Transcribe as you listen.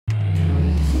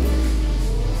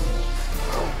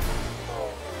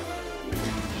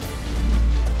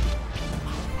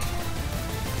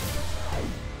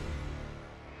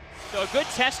So a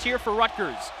good test here for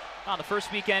Rutgers on the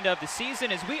first weekend of the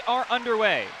season as we are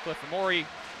underway. Cliff Amori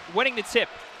winning the tip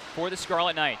for the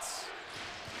Scarlet Knights.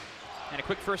 And a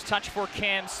quick first touch for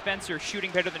Cam Spencer, shooting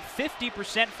better than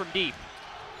 50% from deep.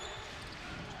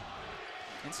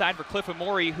 Inside for Cliff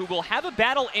Amori, who will have a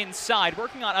battle inside,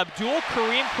 working on Abdul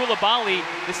Kareem Coulibaly,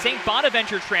 the St.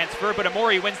 Bonaventure transfer, but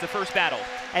Amori wins the first battle.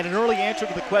 And an early answer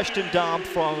to the question, Dom,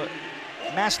 from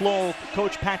UMass-Lowell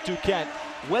coach Pat Duquette,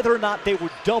 whether or not they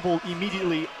would double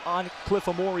immediately on Cliff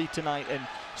Amori tonight. And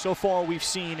so far we've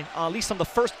seen, at least on the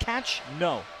first catch,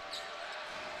 no.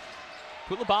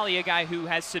 Coulibaly, a guy who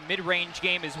has some mid-range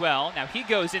game as well. Now he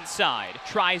goes inside,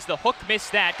 tries the hook,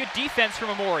 missed that. Good defense from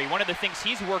Amori, one of the things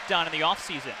he's worked on in the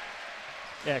offseason.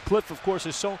 Yeah, Cliff, of course,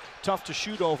 is so tough to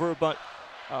shoot over, but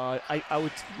I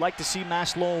would like to see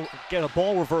UMass-Lowell get a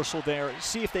ball reversal there,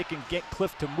 see if they can get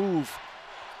Cliff to move.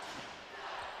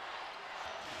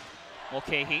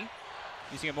 Mulcahy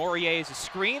using Amorier as a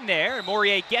screen there.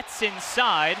 Amorier gets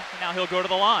inside, and now he'll go to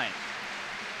the line.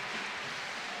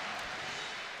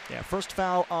 Yeah, first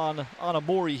foul on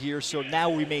Amori here, so now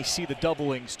we may see the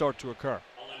doubling start to occur.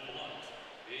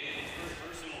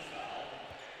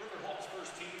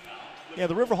 Yeah,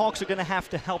 the Riverhawks are going to have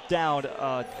to help down,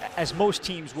 as most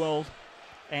teams will.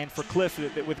 And for Cliff,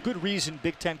 with good reason,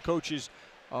 Big Ten coaches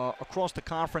across the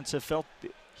conference have felt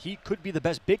that he could be the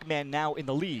best big man now in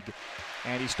the league.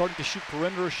 And he's starting to shoot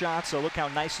perimeter shots, so look how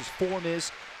nice his form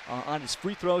is on his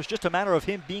free throws. Just a matter of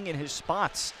him being in his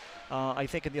spots. I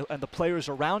think, and the players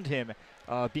around him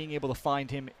being able to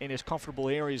find him in his comfortable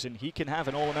areas, and he can have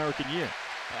an All-American year.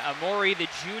 Amori, the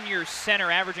junior center,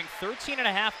 averaging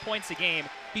 13.5 points a game.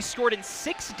 He scored in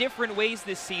 6 different ways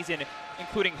this season,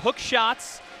 including hook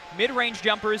shots, mid-range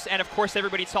jumpers, and of course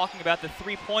everybody talking about the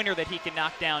three-pointer that he can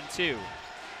knock down too.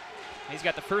 He's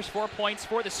got the first 4 points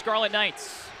for the Scarlet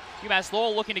Knights.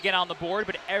 UMass-Lowell looking to get on the board,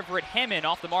 but Everett Hammond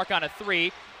off the mark on a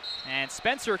 3, and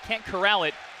Spencer can't corral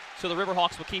it. So the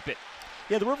Riverhawks will keep it.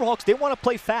 Yeah, the Riverhawks, they want to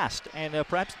play fast, and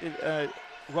perhaps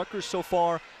Rutgers so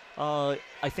far,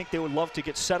 I think they would love to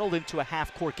get settled into a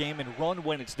half-court game and run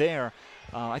when it's there.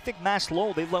 I think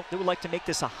UMass-Lowell, they would like to make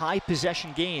this a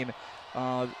high-possession game.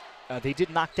 They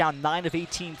did knock down 9 of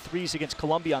 18 threes against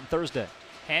Columbia on Thursday.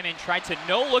 Hammond tried to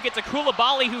no-look it to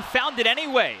Coulibaly, who found it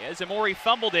anyway as Amori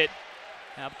fumbled it.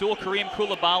 Abdul Kareem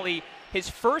Coulibaly, his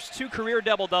first 2 career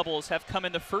double-doubles have come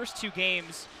in the first 2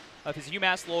 games of his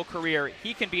UMass-Lowell career.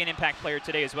 He can be an impact player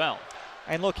today as well.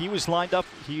 And look, he was lined up.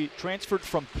 He transferred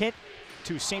from Pitt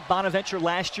to St. Bonaventure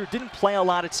last year. Didn't play a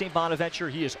lot at St. Bonaventure.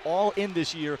 He is all in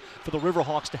this year for the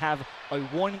Riverhawks to have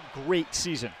one great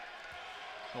season.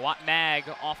 Watt Mag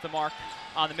off the mark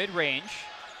on the mid-range.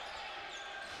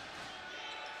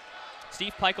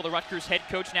 Steve Peichel, the Rutgers head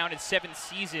coach now in his 7th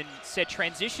season, said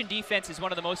transition defense is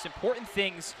one of the most important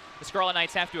things the Scarlet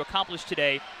Knights have to accomplish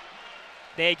today.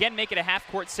 They again make it a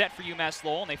half-court set for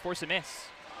UMass-Lowell, and they force a miss.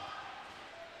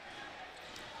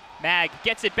 Mag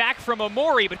gets it back from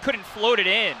Amori, but couldn't float it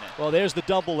in. Well, there's the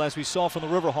double, as we saw from the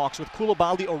Riverhawks. With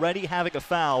Coulibaly already having a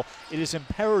foul, it is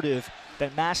imperative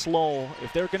that UMass-Lowell,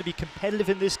 if they're going to be competitive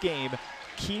in this game,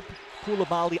 keep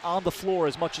Coulibaly on the floor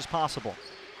as much as possible.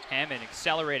 Hammond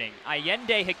accelerating.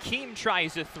 Allende Hakeem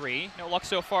tries a 3. No luck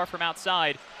so far from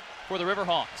outside for the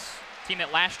Riverhawks. Team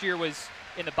that last year was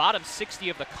in the bottom 60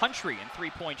 of the country in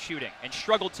three-point shooting and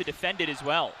struggled to defend it as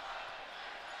well.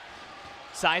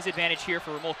 Size advantage here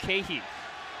for Mulcahy.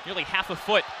 Nearly half a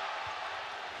foot.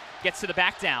 Gets to the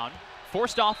back down.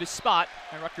 Forced off his spot,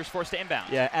 and Rutgers forced to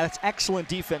inbound. Yeah, and that's excellent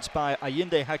defense by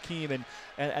Allende Hakeem,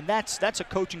 and that's a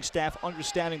coaching staff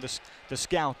understanding the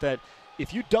scout that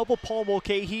if you double Paul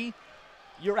Mulcahy,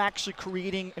 you're actually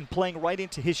creating and playing right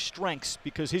into his strengths,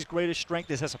 because his greatest strength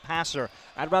is as a passer.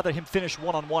 I'd rather him finish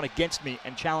one-on-one against me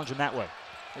and challenge him that way.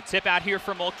 The tip out here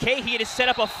from Mulcahy to set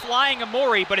up a flying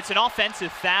Amori, but it's an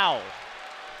offensive foul.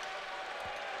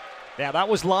 Yeah, that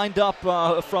was lined up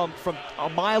from a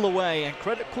mile away, and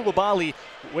credit Coulibaly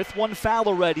with 1 foul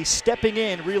already, stepping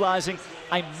in, realizing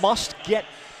I must get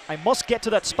to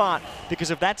that spot,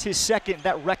 because if that's his second,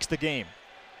 that wrecks the game.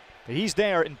 But he's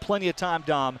there in plenty of time,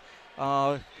 Dom.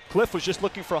 Cliff was just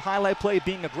looking for a highlight play,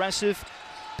 being aggressive,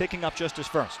 picking up just his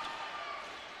first.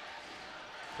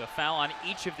 The foul on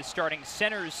each of the starting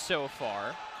centers so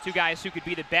far. 2 guys who could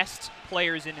be the best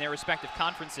players in their respective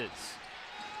conferences.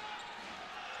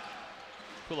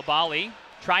 Coulibaly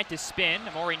tried to spin.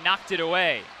 Amori knocked it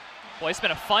away. Boy, it's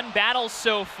been a fun battle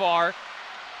so far.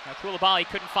 Now Coulibaly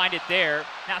couldn't find it there.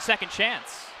 Now second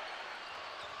chance.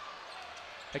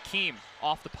 Hakeem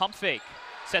off the pump fake.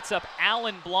 Sets up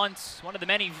Alan Blunt, one of the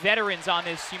many veterans on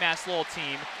this UMass-Lowell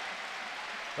team.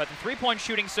 But the three-point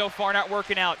shooting so far not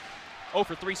working out. 0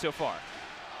 for 3 so far.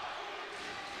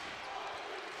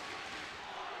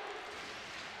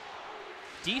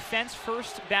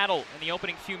 defense-first battle in the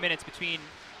opening few minutes between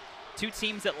two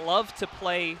teams that love to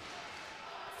play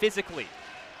physically.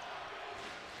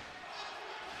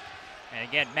 And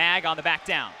again, Mag on the back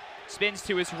down. Spins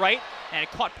to his right, and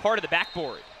it caught part of the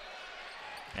backboard.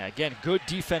 And again, good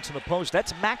defense in the post.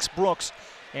 That's Max Brooks,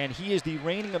 and he is the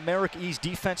reigning America East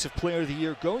Defensive Player of the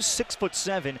Year. Goes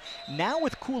 6'7". Now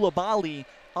with Koulibaly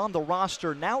on the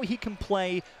roster, now he can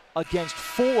play against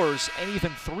 4s and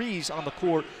even 3s on the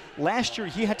court. Last year,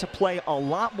 he had to play a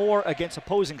lot more against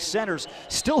opposing centers.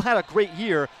 Still had a great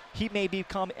year. He may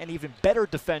become an even better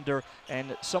defender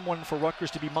and someone for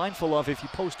Rutgers to be mindful of if you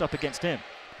post up against him.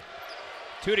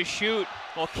 2 to shoot.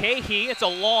 Well, Cahey, it's a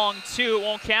long 2, it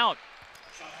won't count.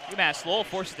 UMass-Lowell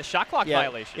forces the shot clock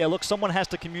violation. Yeah, look, someone has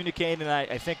to communicate, and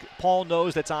I think Paul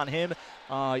knows that's on him.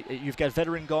 You've got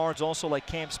veteran guards also like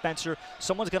Cam Spencer.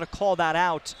 Someone's going to call that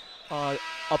out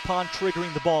upon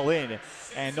triggering the ball in,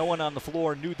 and no one on the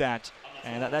floor knew that.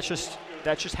 And that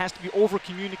just has to be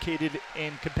over-communicated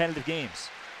in competitive games.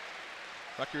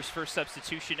 Rutgers' first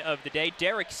substitution of the day,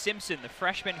 Derek Simpson, the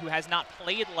freshman who has not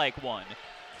played like one,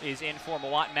 is in for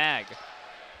Mawat Mag.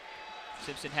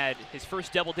 Simpson had his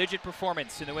first double-digit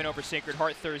performance in the win over Sacred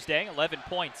Heart Thursday, 11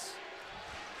 points.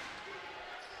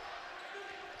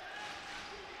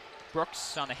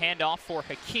 Brooks on the handoff for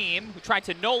Hakeem, who tried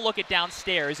to no-look it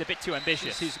downstairs, a bit too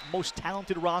ambitious. His most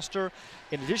talented roster,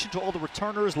 in addition to all the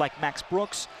returners like Max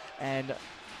Brooks and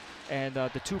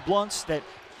the 2 Blunts, that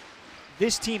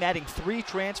this team adding 3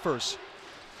 transfers,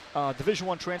 Division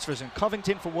I transfers, in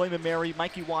Covington for William & Mary,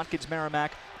 Mikey Watkins,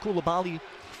 Merrimack, Koulibaly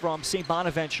from St.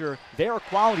 Bonaventure. They are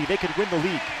quality. They could win the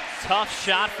league. Tough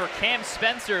shot for Cam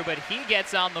Spencer, but he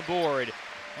gets on the board.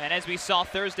 And as we saw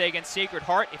Thursday against Sacred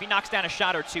Heart, if he knocks down a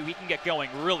shot or 2, he can get going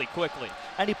really quickly.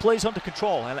 And he plays under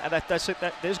control. And that's it.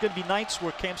 There's going to be nights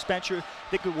where Cam Spencer, I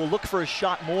think, will look for a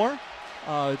shot more.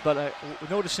 But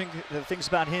noticing the things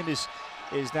about him is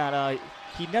that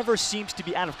he never seems to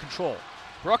be out of control.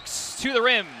 Brooks to the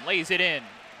rim, lays it in.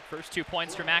 First 2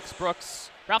 points for Max Brooks.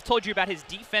 Ralph told you about his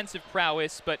defensive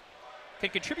prowess, but can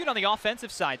contribute on the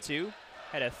offensive side too.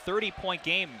 Had a 30-point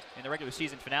game in the regular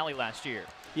season finale last year.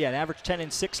 Yeah, an average 10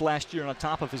 and 6 last year on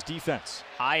top of his defense.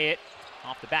 Hyatt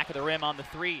off the back of the rim on the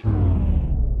 3.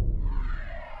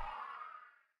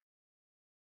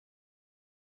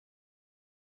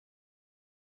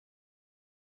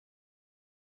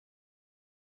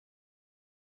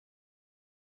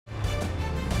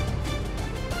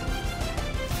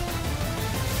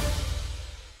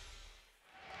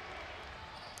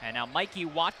 And now Mikey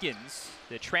Watkins,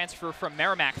 the transfer from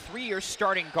Merrimack, 3-year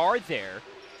starting guard there.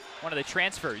 One of the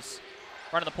transfers,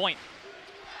 running the point.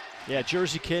 Yeah,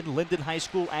 Jersey kid, Linden High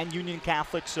School and Union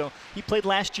Catholic, so he played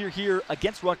last year here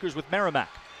against Rutgers with Merrimack.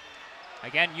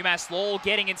 Again, UMass-Lowell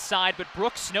getting inside, but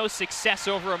Brooks no success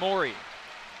over Amori.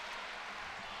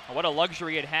 What a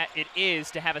luxury it is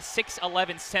to have a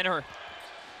 6'11 center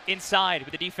inside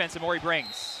with the defense Amori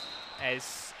brings,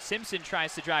 as Simpson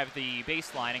tries to drive the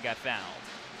baseline and got fouled.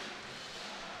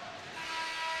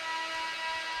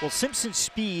 Well, Simpson's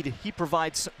speed, he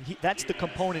provides, that's the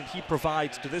component he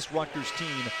provides to this Rutgers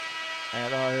team.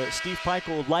 And Steve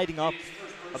Peichel lighting up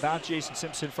about Jason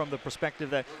Simpson from the perspective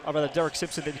that, or rather Derek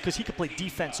Simpson, because he can play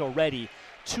defense already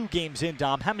 2 games in,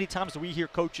 Dom. How many times do we hear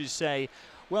coaches say,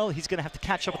 well, he's going to have to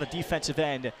catch up on the defensive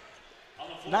end?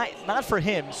 Not for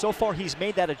him. So far, he's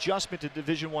made that adjustment to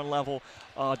Division I level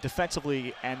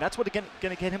defensively, and that's what going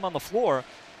to get him on the floor.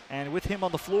 And with him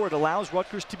on the floor, it allows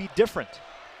Rutgers to be different.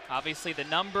 Obviously the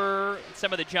number,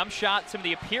 some of the jump shots, some of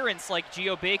the appearance like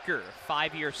Geo Baker,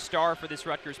 5-year star for this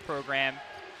Rutgers program.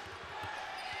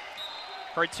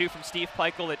 Heard too from Steve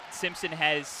Peichel that Simpson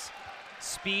has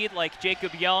speed like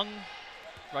Jacob Young.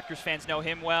 Rutgers fans know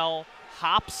him well.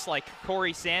 Hops like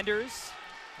Corey Sanders,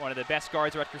 one of the best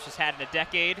guards Rutgers has had in a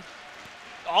decade.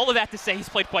 All of that to say he's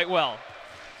played quite well.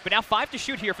 But now 5 to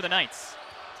shoot here for the Knights.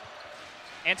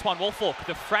 Antoine Woolfolk,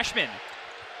 the freshman,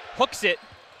 hooks it.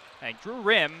 And drew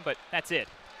rim, but that's it.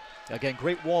 Again,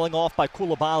 great walling off by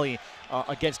Koulibaly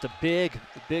against a big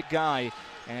guy,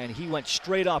 and he went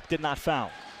straight up, did not foul.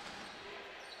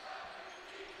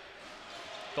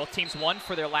 Both teams won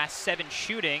for their last 7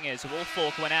 shooting as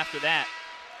Woolfolk went after that.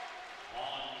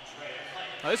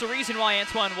 Now, there's a reason why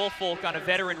Antoine Woolfolk on a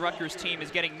veteran Rutgers team is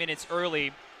getting minutes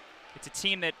early. It's a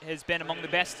team that has been among the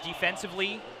best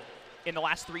defensively in the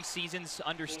last 3 seasons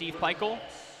under Steve Peichel.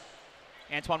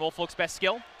 Antoine Woolfolk's best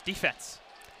skill, defense.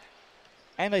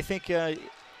 And I think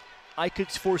I could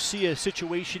foresee a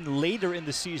situation later in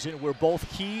the season where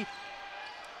both he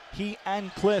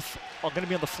and Cliff are going to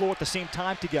be on the floor at the same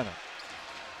time together.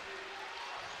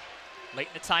 Late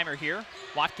in the timer here,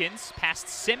 Watkins past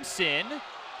Simpson.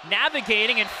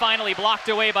 navigating and finally blocked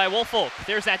away by Woolfolk.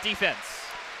 There's that defense.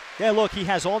 Yeah, look, he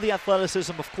has all the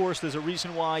athleticism. Of course, there's a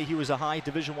reason why he was a high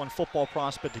Division I football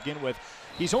prospect to begin with.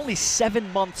 He's only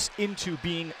 7 months into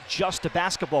being just a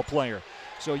basketball player.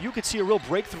 So you could see a real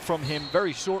breakthrough from him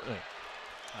very shortly.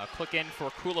 A click in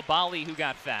for Koulibaly, who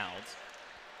got fouled.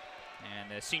 And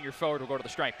the senior forward will go to the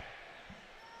stripe.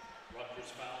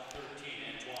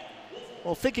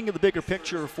 Well, thinking of the bigger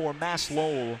picture for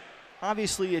Mass-Lowell,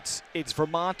 obviously it's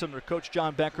Vermont under Coach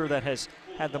John Becker that has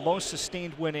had the most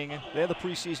sustained winning. They're the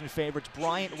preseason favorites.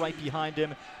 Bryant right behind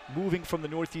him, moving from the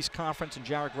Northeast Conference, and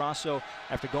Jared Grasso,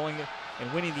 after going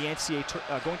and winning the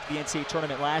going to the NCAA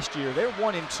tournament last year, they're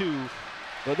 1-2.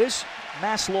 But this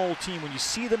Mass-Lowell team, when you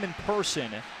see them in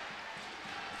person,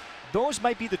 those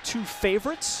might be the two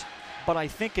favorites, but I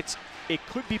think it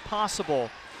could be possible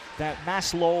that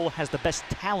Mass-Lowell has the best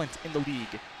talent in the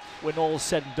league when all is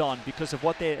said and done because of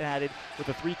what they added with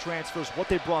the 3 transfers, what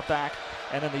they brought back,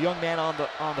 and then the young man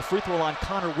on the free throw line,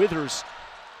 Connor Withers.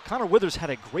 Connor Withers had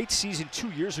a great season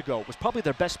 2 years ago, was probably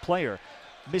their best player.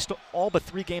 Missed all but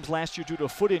 3 games last year due to a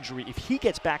foot injury. If he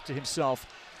gets back to himself,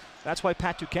 that's why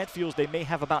Pat Duquette feels they may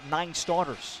have about 9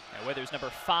 starters. And Withers, number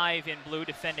 5 in blue,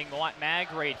 defending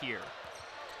Mag right here.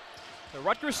 So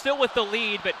Rutgers still with the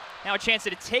lead, but now a chance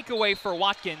at a takeaway for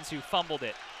Watkins, who fumbled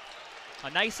it. A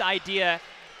nice idea.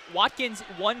 Watkins,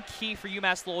 one key for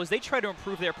UMass-Lowell is they try to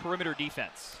improve their perimeter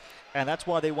defense. And that's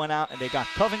why they went out and they got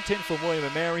Covington from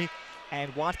William & Mary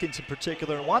and Watkins in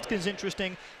particular. And Watkins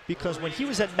interesting because when he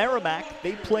was at Merrimack,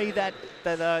 they played that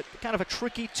kind of a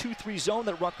tricky 2-3 zone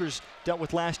that Rutgers dealt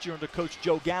with last year under Coach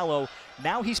Joe Gallo.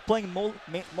 Now he's playing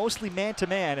mostly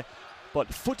man-to-man,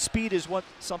 but foot speed is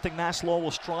something Mass-Lowell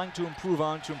was trying to improve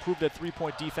on to improve their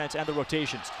 3-point defense and the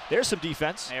rotations. There's some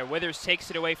defense. There, Withers takes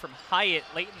it away from Hyatt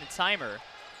late in the timer.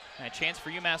 And a chance for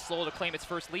UMass-Lowell to claim its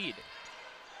first lead.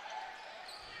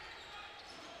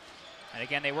 And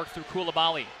again, they work through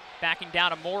Koulibaly. Backing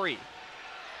down to Maury.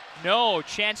 No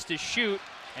chance to shoot,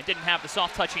 and didn't have the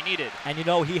soft touch he needed. And you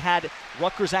know, he had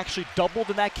Rutgers actually doubled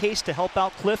in that case to help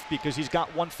out Cliff because he's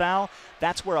got 1 foul.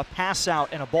 That's where a pass out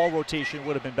and a ball rotation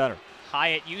would have been better.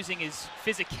 Hyatt using his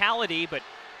physicality, but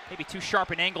maybe too sharp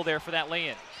an angle there for that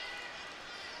lay-in.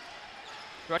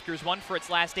 Rutgers 1 for its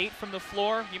last 8 from the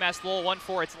floor. UMass-Lowell 1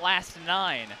 for its last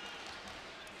 9.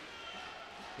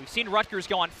 We've seen Rutgers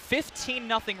go on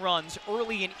 15-0 runs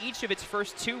early in each of its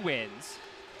first 2 wins.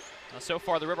 Now, so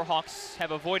far, the Riverhawks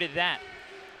have avoided that.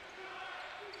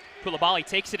 Koulibaly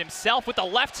takes it himself with the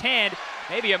left hand.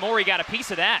 Maybe Amori got a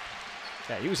piece of that.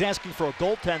 Yeah, he was asking for a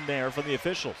goaltend there from the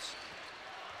officials.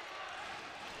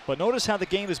 But notice how the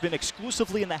game has been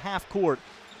exclusively in the half court.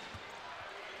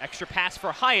 Extra pass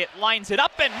for Hyatt, lines it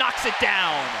up and knocks it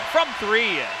down from 3.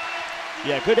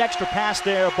 Yeah, good extra pass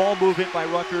there, ball movement by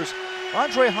Rutgers.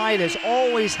 Andre Hyatt has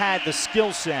always had the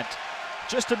skill set.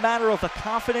 Just a matter of the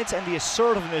confidence and the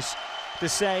assertiveness to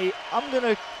say, I'm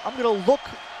gonna look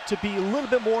to be a little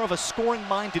bit more of a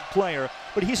scoring-minded player,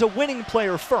 but he's a winning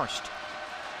player first.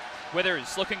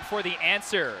 Withers looking for the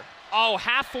answer. Oh,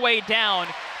 halfway down,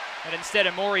 and instead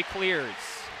Amori clears.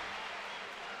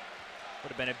 Would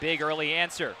have been a big early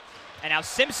answer. And now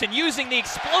Simpson using the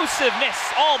explosiveness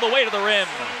all the way to the rim.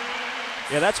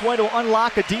 Yeah, that's why to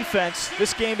unlock a defense.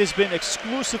 This game has been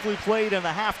exclusively played in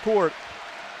the half court.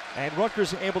 And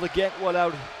Rutgers able to get what I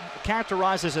would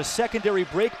characterize as a secondary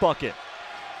break bucket.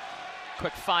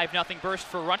 Quick 5-0 burst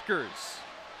for Rutgers.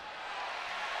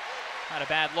 Not a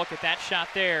bad look at that shot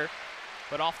there,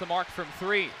 but off the mark from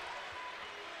 3.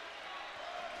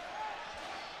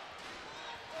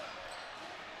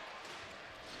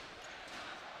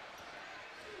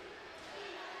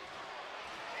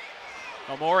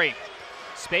 Amori,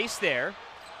 space there,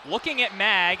 looking at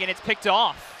Mag, and it's picked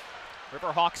off.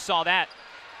 Riverhawks saw that.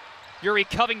 Yuri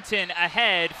Covington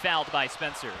ahead, fouled by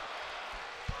Spencer.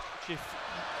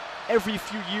 Every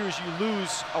few years you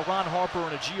lose a Ron Harper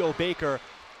and a Geo Baker,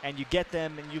 and you get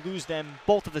them and you lose them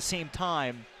both at the same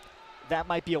time. That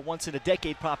might be a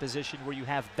once-in-a-decade proposition where you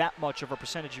have that much of a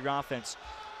percentage of your offense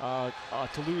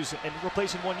to lose and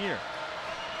replace in 1 year.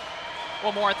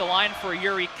 One more at the line for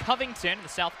Yuri Covington, the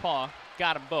southpaw.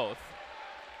 Got them both.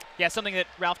 Yeah, something that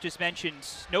Ralph just mentioned.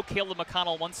 No Caleb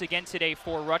McConnell once again today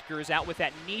for Rutgers, out with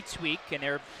that knee tweak,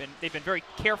 and they've been very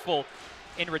careful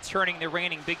in returning the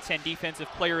reigning Big Ten Defensive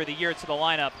Player of the Year to the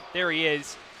lineup. There he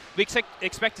is. We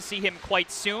expect to see him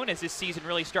quite soon as this season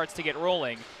really starts to get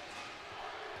rolling.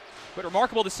 But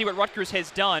remarkable to see what Rutgers has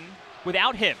done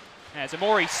without him, as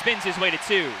Amori spins his way to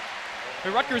 2. The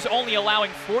Rutgers only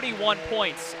allowing 41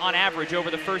 points on average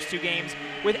over the first 2 games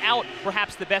without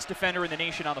perhaps the best defender in the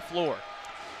nation on the floor.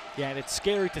 Yeah, and it's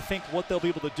scary to think what they'll be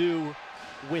able to do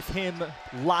with him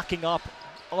locking up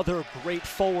other great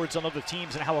forwards on other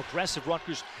teams and how aggressive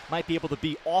Rutgers might be able to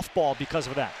be off ball because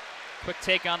of that. Quick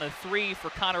take on the three for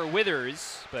Connor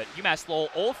Withers, but UMass-Lowell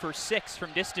 0 for 6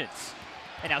 from distance.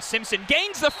 And now Simpson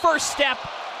gains the first step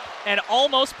and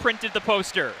almost printed the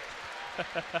poster.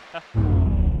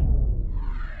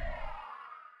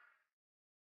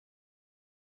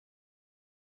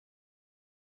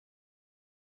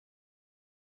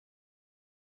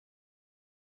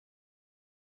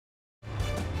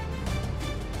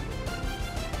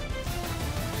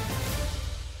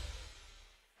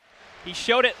 He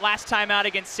showed it last time out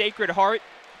against Sacred Heart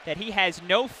that he has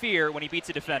no fear when he beats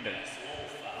a defender.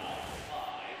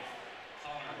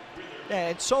 Yeah,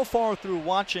 and so far through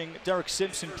watching Derek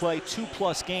Simpson play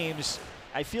 2+ games,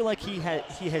 I feel like he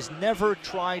has never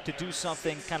tried to do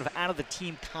something kind of out of the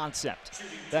team concept.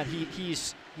 That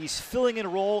he's filling in a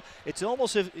role. It's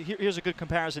almost as if, here's a good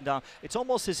comparison, Dom. It's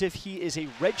almost as if he is a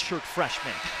redshirt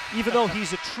freshman, even though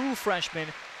he's a true freshman.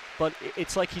 But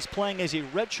it's like he's playing as a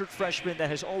redshirt freshman that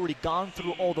has already gone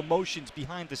through all the motions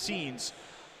behind the scenes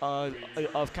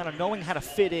of kind of knowing how to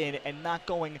fit in and not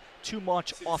going too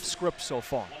much off script so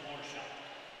far.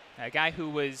 A guy who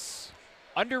was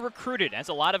under-recruited, as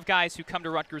a lot of guys who come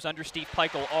to Rutgers under Steve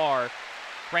Peichel are,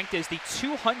 ranked as the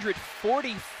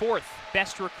 244th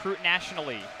best recruit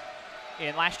nationally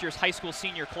in last year's high school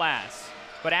senior class,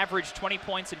 but averaged 20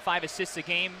 points and 5 assists a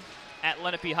game at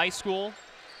Lenape High School.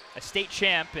 A state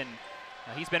champ, and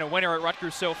he's been a winner at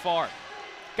Rutgers so far.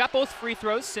 Got both free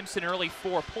throws, Simpson early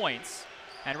 4 points,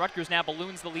 and Rutgers now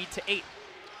balloons the lead to 8.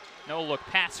 No-look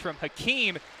pass from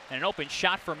Hakeem, and an open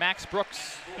shot for Max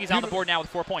Brooks. He's on the board now with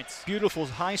 4 points. Beautiful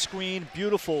high screen,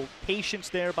 beautiful patience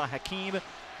there by Hakeem,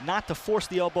 not to force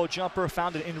the elbow jumper,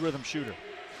 found an in-rhythm shooter.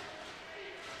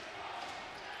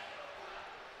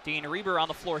 Dean Reber on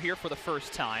the floor here for the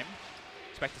first time.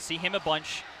 Expect to see him a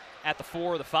bunch at the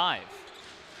 4 or the 5.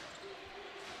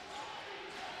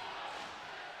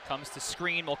 Comes to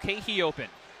screen, Mulcahy open.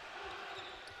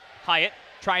 Hyatt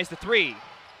tries the 3.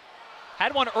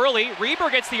 Had one early. Reber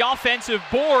gets the offensive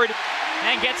board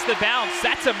and gets the bounce.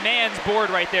 That's a man's board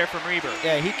right there from Reber.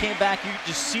 Yeah, he came back. You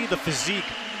just see the physique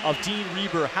of Dean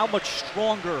Reber, how much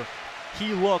stronger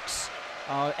he looks.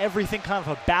 Everything kind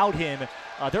of about him.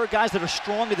 There are guys that are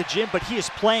strong at the gym, but he is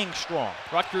playing strong.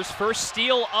 Rutgers' first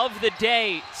steal of the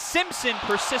day. Simpson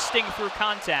persisting through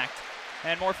contact.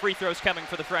 And more free throws coming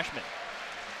for the freshman.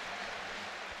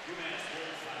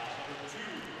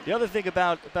 The other thing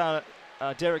about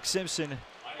Derek Simpson,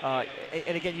 and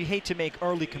again, you hate to make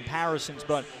early comparisons,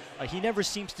 but he never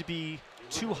seems to be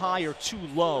too high or too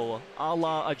low, a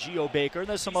la a Geo Baker. And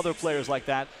there's some other players like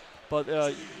that, but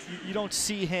you don't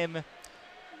see him.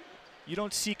 You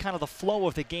don't see kind of the flow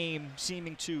of the game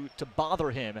seeming to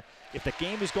bother him. If the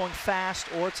game is going fast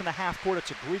or it's in the half court, it's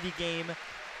a gritty game.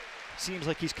 Seems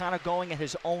like he's kind of going at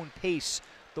his own pace,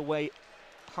 the way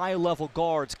high-level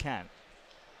guards can.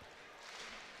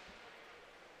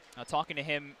 Now, talking to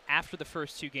him after the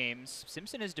first 2 games,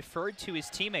 Simpson has deferred to his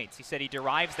teammates. He said he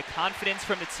derives the confidence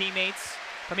from his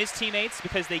teammates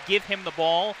because they give him the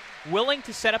ball, willing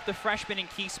to set up the freshman in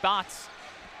key spots.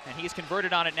 And he's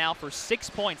converted on it now for 6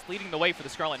 points, leading the way for the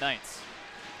Scarlet Knights.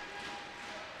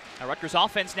 Now, Rutgers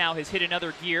offense now has hit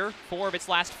another gear, 4 of its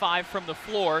last 5 from the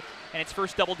floor, and its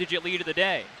first double-digit lead of the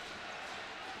day.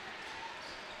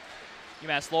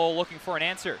 UMass-Lowell looking for an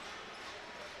answer.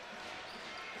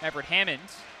 Everett Hammond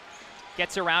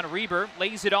gets around Reber,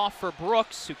 lays it off for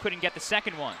Brooks, who couldn't get the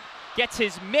second one. Gets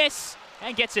his miss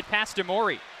and gets it past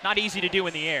Demori. Not easy to do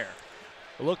in the air.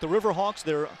 Well, look, the Riverhawks,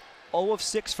 they're 0 of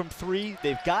 6 from 3.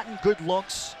 They've gotten good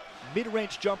looks.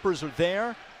 Mid-range jumpers are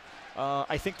there.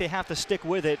 I think they have to stick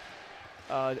with it.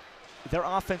 Their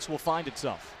offense will find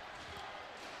itself.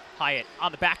 Hyatt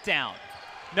on the back down.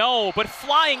 No, but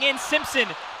flying in, Simpson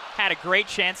had a great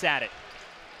chance at it.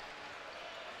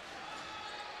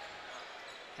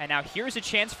 And now here's a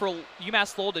chance for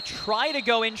UMass-Lowell to try to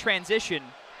go in transition.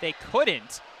 They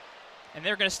couldn't. And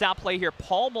they're going to stop play here.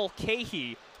 Paul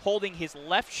Mulcahy holding his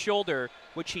left shoulder,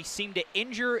 which he seemed to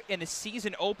injure in the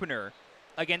season opener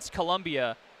against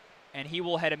Columbia. And he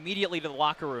will head immediately to the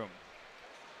locker room.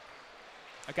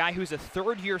 A guy who's a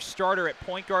third-year starter at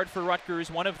point guard for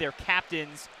Rutgers, one of their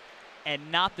captains,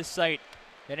 and not the sight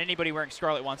that anybody wearing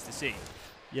scarlet wants to see.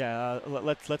 Yeah,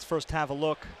 let's first have a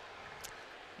look.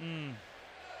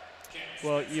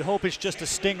 Well, you hope it's just a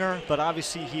stinger, but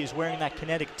obviously he is wearing that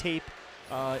kinetic tape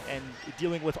and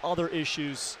dealing with other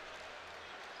issues.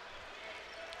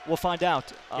 We'll find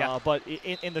out. Yeah. But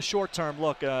in the short term,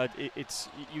 look,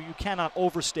 you cannot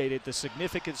overstate it, the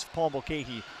significance of Paul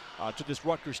Mulcahy to this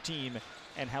Rutgers team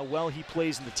and how well he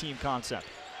plays in the team concept.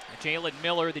 Jalen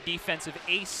Miller, the defensive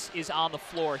ace, is on the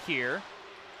floor here.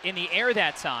 In the air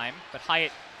that time, but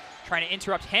Hyatt trying to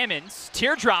interrupt Hammond's.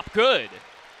 Teardrop good.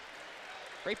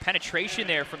 Great penetration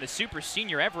there from the super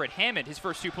senior Everett Hammond, his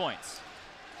first 2 points.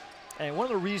 And one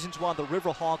of the reasons why the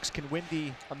Riverhawks can win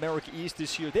the America East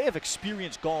this year, they have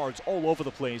experienced guards all over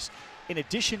the place, in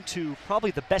addition to probably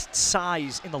the best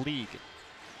size in the league.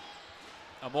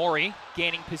 Amori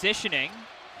gaining positioning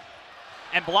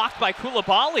and blocked by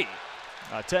Coulibaly.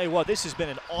 I'll tell you what, this has been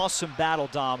an awesome battle,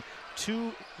 Dom.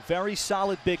 Two very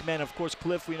solid big men. Of course,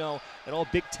 Cliff, we know, an all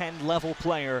Big Ten level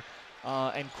player.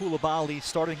 And Coulibaly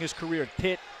starting his career at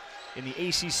Pitt in the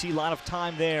ACC, a lot of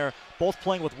time there. Both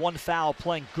playing with 1 foul,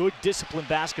 playing good disciplined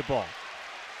basketball.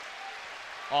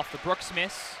 Off the Brooks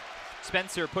miss,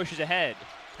 Spencer pushes ahead.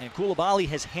 And Coulibaly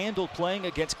has handled playing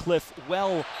against Cliff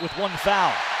well with 1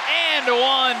 foul. And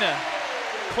 1.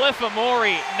 Cliff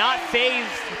Amori not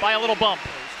fazed by a little bump.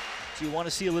 So you want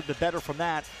to see a little bit better from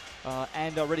that.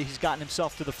 And already he's gotten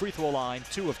himself to the free throw line,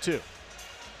 2 of 2.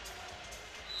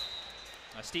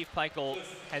 Steve Peichel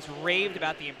has raved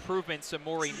about the improvements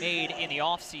Amori made in the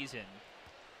offseason.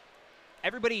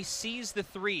 Everybody sees the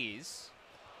threes,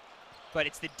 but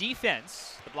it's the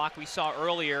defense, the block we saw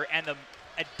earlier, and the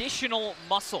additional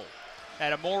muscle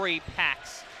that Amori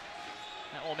packs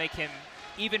that will make him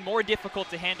even more difficult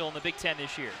to handle in the Big Ten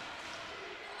this year.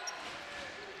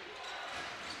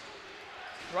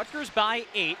 Rutgers by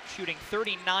 8, shooting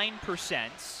 39%.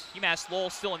 UMass-Lowell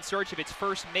still in search of its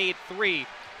first made 3,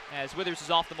 as Withers is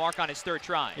off the mark on his 3rd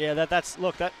try. Yeah, that's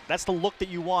the look that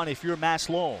you want if you're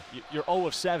Mass-Lowell. You're 0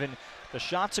 of 7. The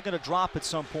shots are going to drop at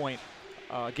some point.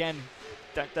 Again,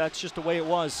 that's just the way it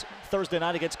was Thursday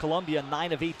night against Columbia,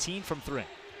 9 of 18 from 3.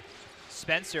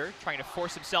 Spencer trying to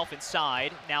force himself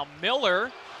inside. Now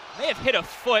Miller may have hit a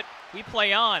foot. We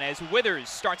play on as Withers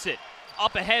starts it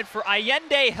up ahead for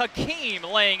Allende Hakeem,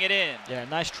 laying it in. Yeah,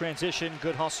 nice transition,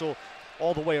 good hustle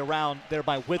all the way around there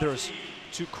by Withers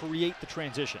to create the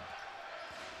transition.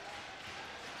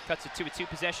 Cuts it to a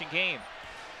 2-possession game.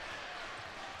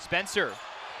 Spencer,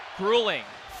 grueling,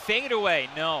 fade away,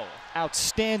 no.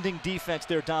 Outstanding defense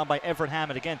there, Don, by Everett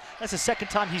Hammond. Again, that's the 2nd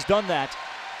time he's done that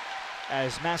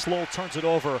as Mass-Lowell turns it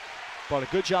over. But a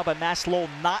good job by Mass-Lowell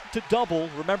not to double.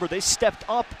 Remember, they stepped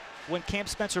up when Camp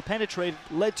Spencer penetrated,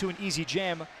 led to an easy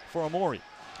jam for Amori.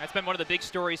 That's been one of the big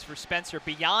stories for Spencer.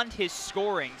 Beyond his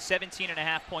scoring,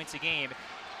 17.5 points a game,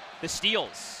 the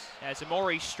steals, as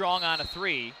Amori strong on a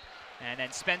 3, and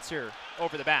then Spencer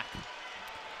over the back.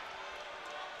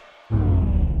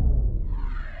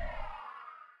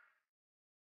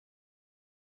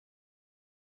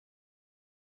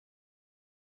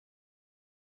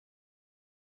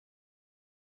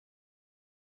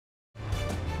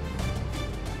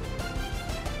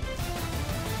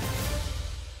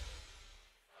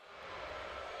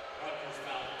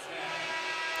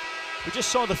 We just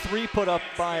saw the 3 put up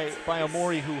by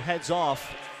Amori, who heads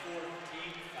off.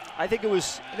 I think it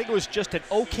was just an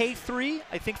okay 3.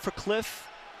 I think for Cliff,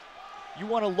 you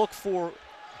want to look for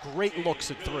great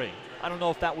looks at 3. I don't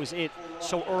know if that was it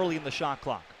so early in the shot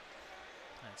clock.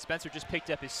 And Spencer just picked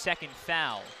up his 2nd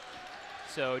foul.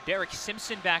 So Derek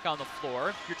Simpson back on the floor.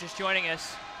 If you're just joining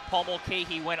us, Paul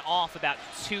Mulcahy went off about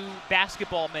 2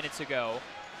 basketball minutes ago,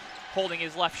 holding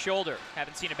his left shoulder.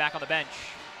 Haven't seen him back on the bench.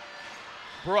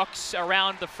 Brooks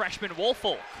around the freshman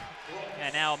Woolfolk.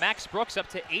 And now Max Brooks up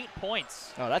to 8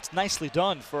 points. Oh, that's nicely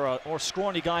done for a more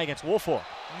scrawny guy against Woolfolk.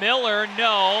 Miller,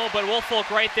 no, but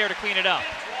Woolfolk right there to clean it up.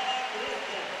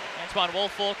 Antoine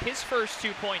Woolfolk, his first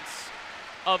 2 points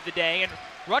of the day. And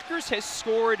Rutgers has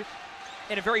scored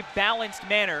in a very balanced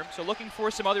manner. So looking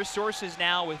for some other sources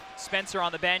now with Spencer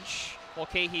on the bench.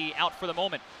 Mulcahy out for the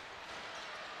moment.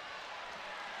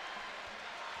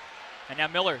 And now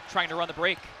Miller trying to run the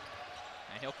break.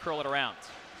 And he'll curl it around.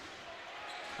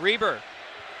 Reber.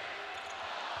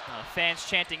 Fans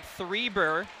chanting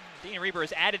Threeber. Dean Reber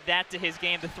has added that to his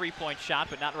game, the 3-point shot,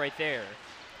 but not right there.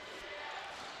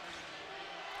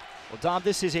 Well, Dom,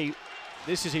 this is a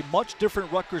much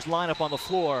different Rutgers lineup on the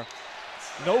floor.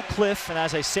 No Cliff, and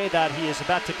as I say that, he is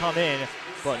about to come in,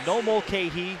 but no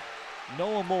Mulcahy,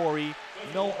 no Amori,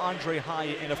 no Andre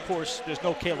Hyatt, and of course, there's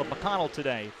no Caleb McConnell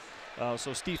today.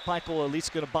 So Steve Peichel at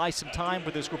least going to buy some time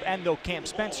with this group, and no Camp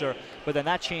Spencer, but then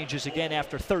that changes again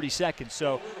after 30 seconds.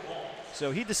 So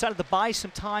he decided to buy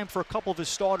some time for a couple of his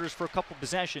starters for a couple of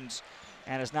possessions,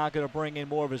 and is now going to bring in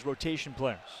more of his rotation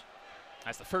players.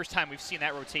 That's the first time we've seen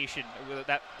that rotation, with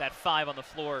that 5 on the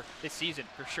floor this season,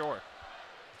 for sure.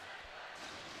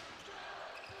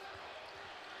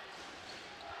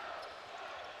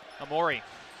 Amori,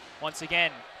 once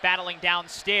again, battling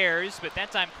downstairs, but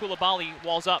that time Coulibaly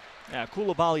walls up. Yeah,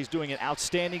 Coulibaly's doing an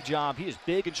outstanding job. He is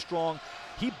big and strong.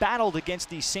 He battled against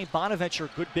the St. Bonaventure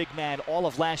good big man all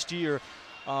of last year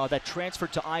that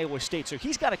transferred to Iowa State. So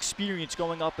he's got experience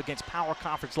going up against power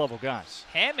conference level guys.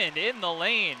 Hammond in the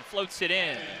lane, floats it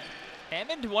in.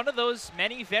 Hammond, one of those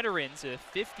many veterans, a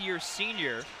fifth-year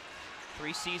senior,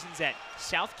 3 seasons at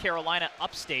South Carolina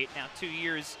Upstate, now 2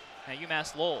 years at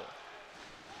UMass-Lowell.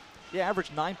 Yeah,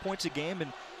 averaged 9 points a game,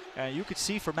 and you could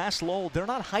see for Mass-Lowell, they're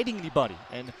not hiding anybody.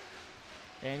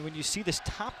 And when you see this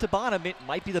top to bottom, it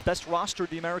might be the best roster in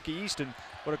the America East, and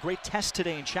what a great test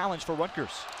today and challenge for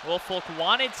Rutgers. Woolfolk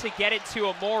wanted to get it to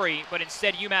Amori, but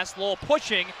instead UMass-Lowell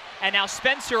pushing, and now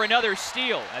Spencer another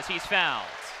steal as he's fouled.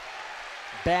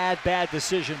 Bad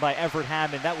decision by Everett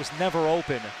Hammond. That was never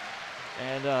open.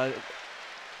 And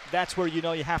that's where you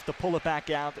know you have to pull it back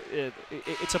out.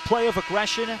 It's a play of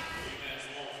aggression.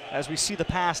 As we see the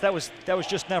pass, that was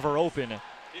just never open.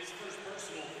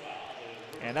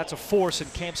 And that's a force,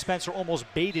 and Cam Spencer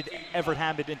almost baited Everett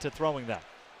Hammond into throwing that.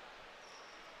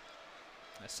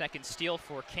 A second steal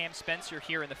for Cam Spencer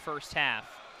here in the first half.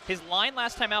 His line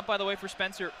last time out, by the way, for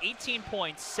Spencer, 18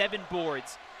 points, 7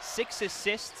 boards, 6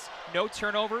 assists, no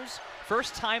turnovers.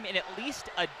 First time in at least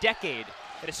a decade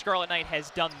that a Scarlet Knight has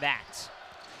done that.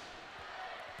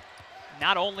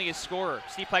 Not only a scorer,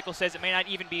 Steve Peichel says it may not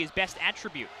even be his best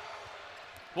attribute.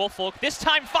 Woolfolk this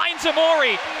time finds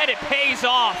Amori, and it pays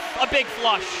off. A big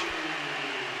flush.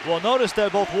 Well, notice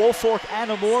that both Woolfolk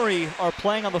and Amori are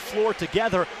playing on the floor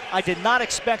together. I did not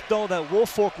expect, though, that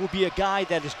Woolfolk will be a guy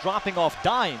that is dropping off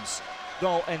dimes,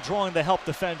 though, and drawing the help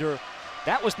defender.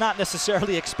 That was not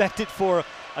necessarily expected for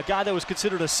a guy that was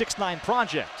considered a 6'9"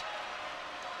 project.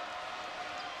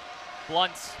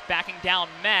 Blunt backing down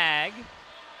Mag.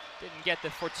 Didn't get the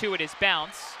fortuitous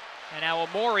bounce. And now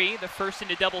Amori, the first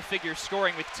into double figure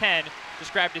scoring with 10,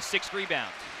 just grabbed his 6th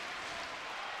rebound.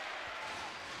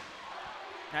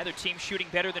 Neither team shooting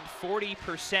better than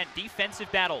 40%.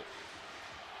 Defensive battle.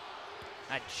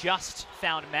 I just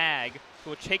found Mag, who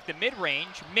will take the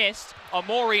mid-range, missed.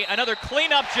 Amori, another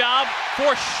cleanup job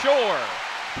for sure.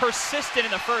 Persistent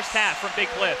in the first half from Big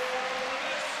Cliff.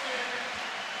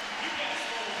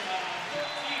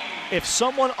 If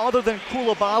someone other than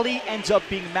Coulibaly ends up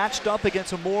being matched up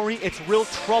against Amori, it's real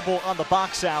trouble on the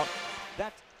box out.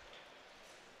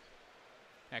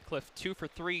 Cliff 2 for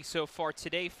 3 so far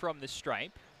today from the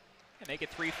stripe. And make it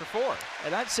 3 for 4.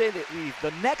 And I'd say that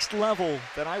the next level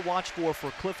that I watch for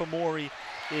Cliff Amori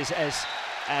is as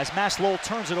Mass-Lowell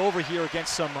turns it over here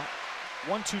against some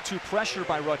 1-2-2 pressure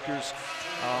by Rutgers,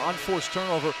 unforced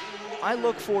turnover. I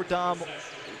look for, Dom,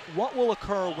 what will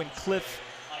occur when Cliff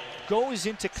goes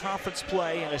into conference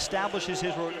play and establishes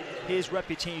his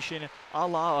reputation a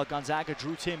la Gonzaga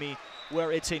Drew Timme,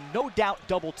 where it's a no-doubt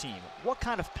double team. What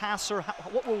kind of passer,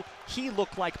 what will he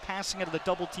look like passing out of the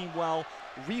double team well,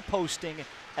 reposting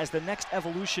as the next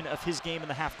evolution of his game in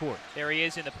the half court? There he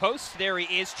is in the post. There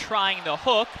he is trying the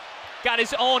hook. Got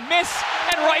his own miss,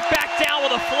 and right back down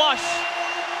with a flush.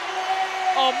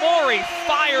 Amori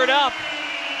fired up.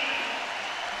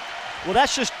 Well,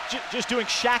 that's just doing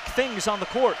Shaq things on the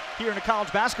court here in a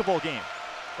college basketball game.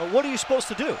 But what are you supposed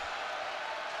to do?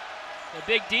 The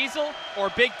Big Diesel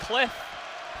or Big Cliff?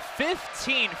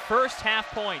 15 first half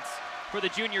points for the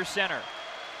junior center.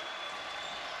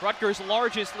 Rutgers'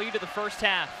 largest lead of the first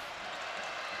half.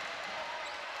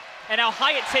 And now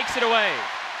Hyatt takes it away.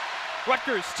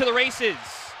 Rutgers to the races.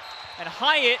 And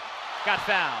Hyatt got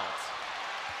fouled.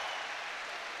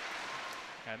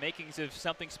 Makings of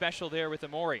something special there with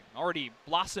Amori. Already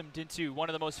blossomed into one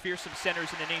of the most fearsome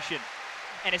centers in the nation.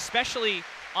 And especially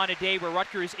on a day where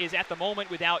Rutgers is at the moment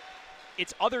without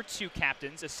its other 2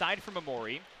 captains, aside from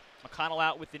Amori. McConnell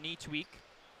out with the knee tweak.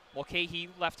 Mulcahy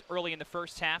left early in the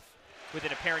first half with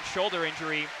an apparent shoulder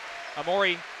injury.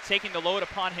 Amori taking the load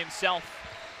upon himself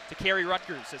to carry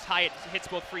Rutgers as Hyatt hits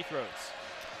both free throws.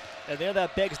 And there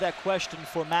that begs that question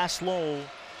for Mass-Lowell.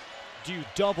 Do you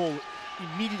double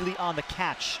immediately on the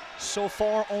catch? So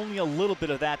far, only a little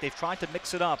bit of that. They've tried to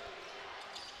mix it up.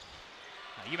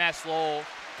 UMass-Lowell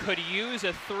could use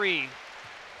a 3.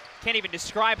 Can't even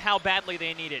describe how badly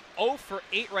they need it. 0 for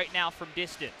 8 right now from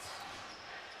distance.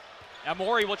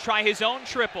 Amori will try his own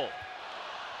triple.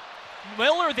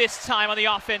 Miller this time on the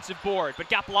offensive board, but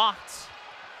got blocked.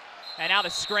 And now the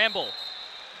scramble.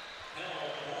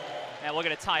 And we're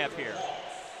going to tie up here.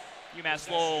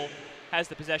 UMass-Lowell has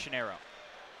the possession arrow.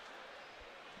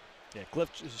 Yeah,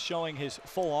 Cliff is showing his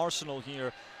full arsenal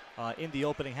here in the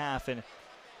opening half. And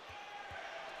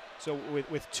so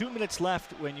with 2 minutes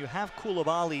left, when you have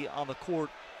Coulibaly on the court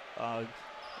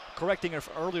correcting an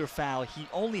earlier foul, he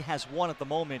only has 1 at the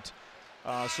moment.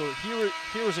 So here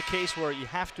is a case where you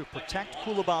have to protect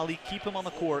Coulibaly, keep him on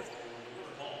the court,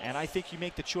 and I think you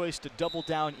make the choice to double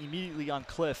down immediately on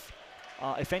Cliff.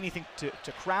 If anything,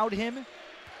 to crowd him,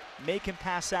 make him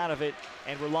pass out of it,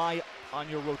 and rely on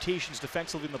your rotations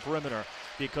defensively in the perimeter,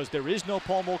 because there is no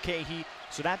Paul Mulcahy,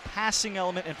 so that passing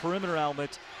element and perimeter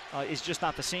element is just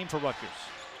not the same for Rutgers.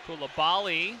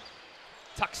 Coulibaly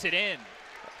tucks it in.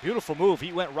 Beautiful move.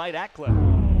 He went right at Cliff.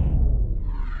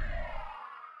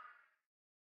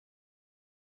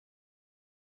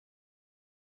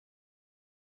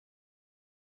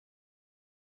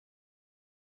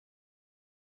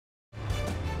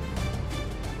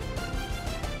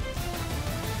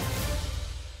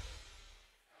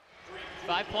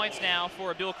 Five points now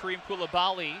for Abdul Karim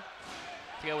Coulibaly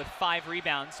to go with 5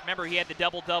 rebounds. Remember, he had the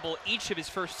double-double each of his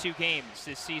first 2 games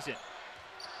this season.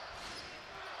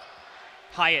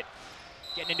 Hyatt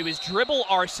getting into his dribble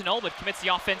arsenal, but commits the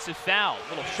offensive foul.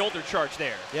 Little shoulder charge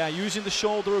there. Yeah, using the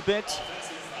shoulder a bit.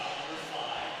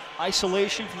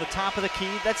 Isolation from the top of the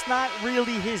key. That's not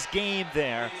really his game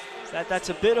there. That's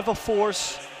a bit of a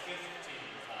force.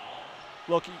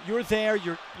 Look, you're there,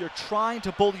 you're trying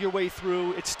to bully your way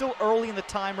through. It's still early in the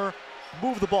timer.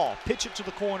 Move the ball, pitch it to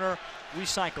the corner,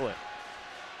 recycle it.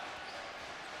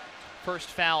 First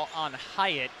foul on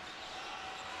Hyatt.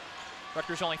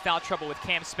 Rutgers only foul trouble with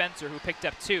Cam Spencer, who picked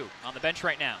up 2 on the bench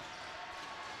right now.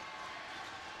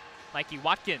 Mikey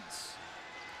Watkins,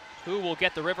 who will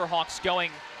get the Riverhawks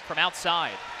going from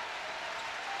outside.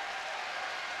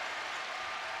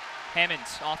 Hammond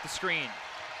off the screen.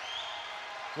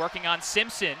 Working on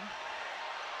Simpson.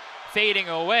 Fading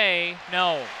away,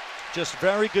 no. Just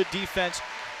very good defense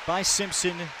by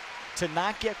Simpson to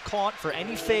not get caught for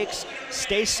any fakes.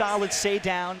 Stay solid, stay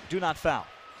down, do not foul.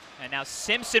 And now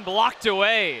Simpson blocked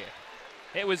away.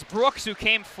 It was Brooks who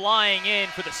came flying in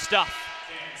for the stuff.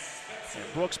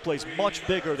 And Brooks plays much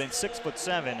bigger than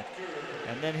 6'7",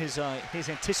 and then his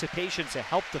anticipation to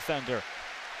help defender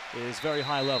is very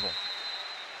high level.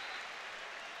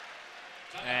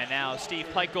 And now Steve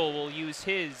Peichel will use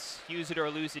his use it or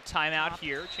lose it timeout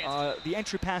here. The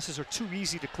entry passes are too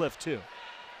easy to Cliff too.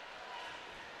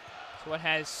 So what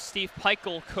has Steve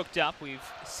Peichel cooked up? We've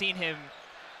seen him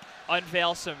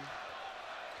unveil some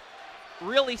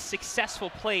really successful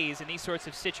plays in these sorts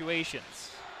of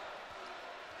situations.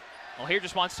 Well, here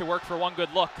just wants to work for one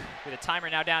good look with a timer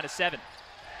now down to 7.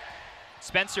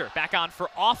 Spencer back on for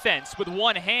offense with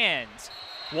one hand.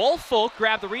 Woolfolk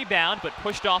grabbed the rebound, but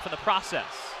pushed off in the process.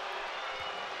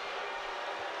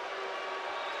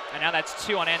 And now that's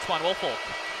 2 on Antoine Woolfolk.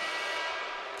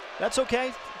 That's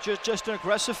okay, just an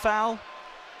aggressive foul.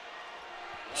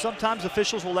 Sometimes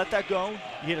officials will let that go.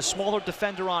 You hit a smaller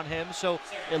defender on him, so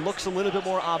it looks a little bit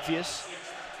more obvious.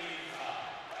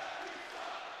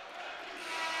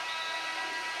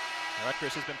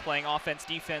 Rutgers has been playing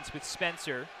offense-defense with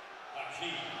Spencer.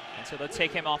 And so they'll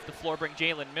take him off the floor, bring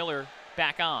Jalen Miller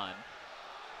back on.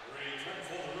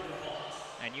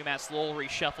 And UMass-Lowell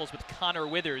reshuffles with Connor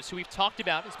Withers, who we've talked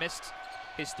about, has missed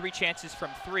his 3 chances from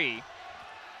 3.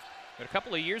 But a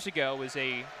couple of years ago was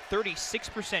a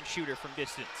 36% shooter from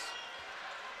distance.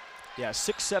 Yeah,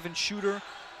 6'7" shooter.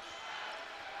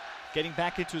 Getting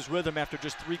back into his rhythm after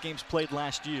just 3 games played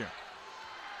last year.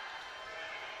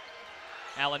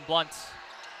 Allen Blunt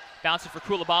bouncing for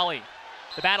Coulibaly.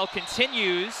 The battle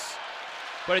continues,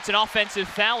 but it's an offensive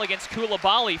foul against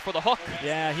Coulibaly for the hook.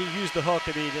 Yeah, he used the hook.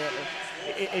 I mean,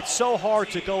 it's so hard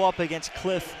to go up against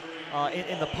Cliff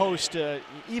in the post,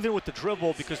 even with the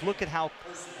dribble, because look at how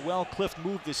well Cliff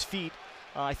moved his feet.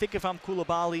 I think if I'm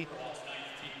Coulibaly,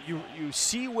 you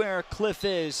see where Cliff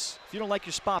is. If you don't like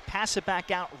your spot, pass it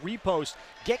back out, repost,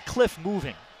 get Cliff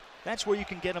moving. That's where you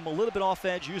can get him a little bit off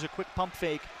edge, use a quick pump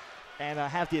fake, and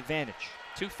have the advantage.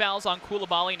 2 fouls on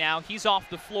Coulibaly now. He's off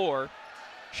the floor.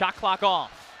 Shot clock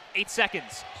off. 8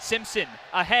 seconds. Simpson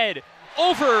ahead.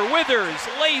 Over Withers.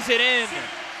 Lays it in.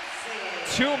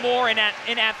 2 more in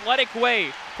athletic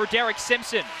way for Derek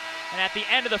Simpson. And at the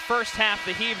end of the first half,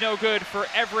 the heave no good for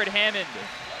Everett Hammond.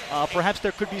 Perhaps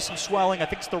there could be some swelling. I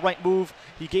think it's the right move.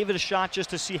 He gave it a shot just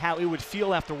to see how it would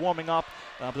feel after warming up.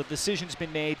 But the decision's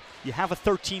been made. You have a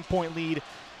 13-point lead.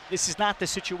 This is not the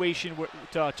situation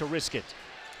to risk it.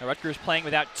 Now Rutgers playing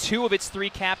without 2 of its 3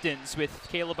 captains, with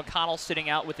Caleb McConnell sitting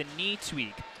out with a knee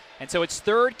tweak. And so its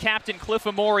 3rd captain, Cliff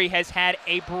Amori, has had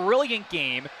a brilliant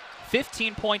game.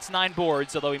 15 points, 9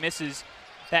 boards, although he misses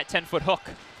that 10-foot hook.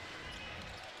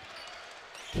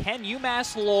 Can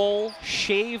UMass-Lowell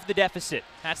shave the deficit?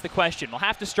 That's the question. We'll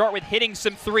have to start with hitting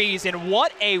some threes, and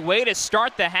what a way to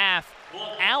start the half.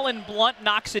 Allen Blunt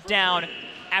knocks it down.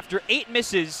 After 8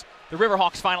 misses, the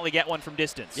Riverhawks finally get one from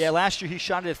distance. Yeah, last year he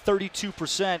shot it at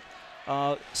 32%.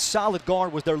 solid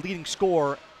guard was their leading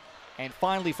scorer. And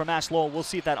finally for Mass-Lowell, we'll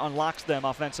see if that unlocks them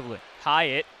offensively.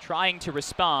 Hyatt trying to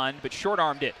respond, but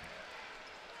short-armed it.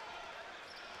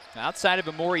 Outside of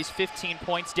Amori's 15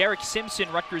 points, Derek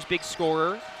Simpson, Rutgers' big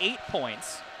scorer, 8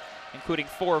 points, including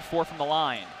 4 of 4 from the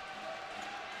line.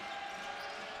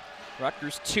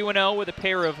 Rutgers 2-0 with a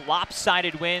pair of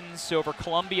lopsided wins over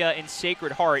Columbia and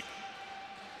Sacred Heart.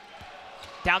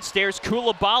 Downstairs,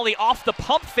 Koulibaly off the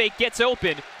pump fake, gets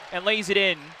open and lays it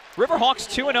in. Riverhawks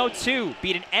 2-0 too,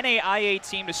 beat an NAIA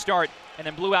team to start and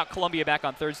then blew out Columbia back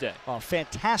on Thursday.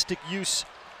 Fantastic use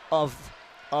of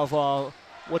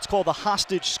what's called the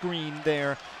hostage screen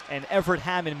there, and Everett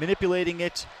Hammond manipulating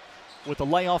it with the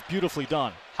layoff, beautifully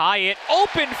done. Hyatt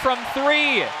open from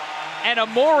 3, and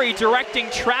Amori directing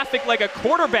traffic like a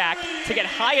quarterback to get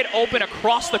Hyatt open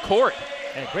across the court.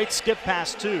 And a great skip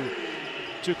pass too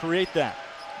to create that.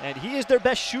 And he is their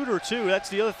best shooter too. That's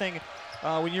the other thing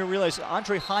when you realize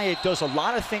Andre Hyatt does a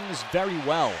lot of things very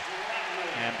well.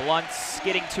 And Blunt's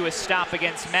getting to a stop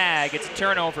against Mag. It's a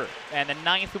turnover, and the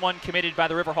 9th one committed by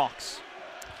the Riverhawks.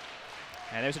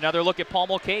 And there's another look at Paul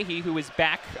Mulcahy, who is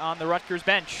back on the Rutgers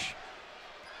bench.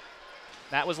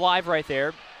 That was live right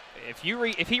there. If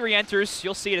he re-enters,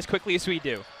 you'll see it as quickly as we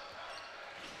do.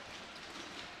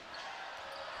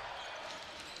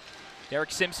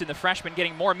 Derek Simpson, the freshman,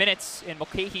 getting more minutes in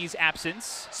Mulcahy's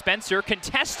absence. Spencer,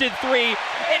 contested 3.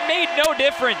 It made no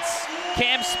difference.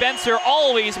 Cam Spencer,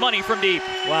 always money from deep.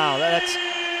 Wow,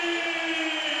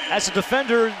 as a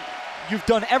defender, you've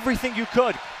done everything you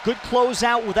could. Good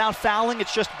closeout without fouling.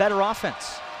 It's just better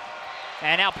offense.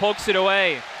 And now pokes it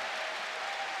away.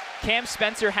 Cam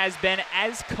Spencer has been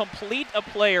as complete a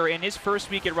player in his first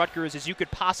week at Rutgers as you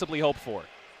could possibly hope for.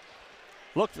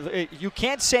 Look, you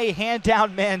can't say hand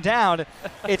down, man down.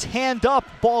 It's hand up,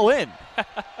 ball in.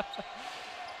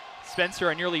 Spencer,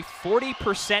 a nearly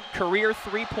 40% career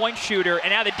three-point shooter,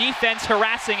 and now the defense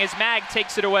harassing as Mag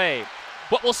takes it away.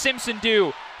 What will Simpson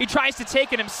do? He tries to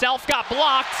take it himself, got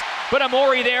blocked, but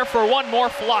Amori there for one more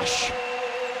flush.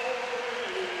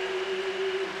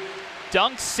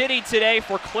 Dunk City today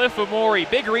for Cliff Amori.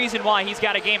 Big reason why he's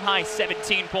got a game-high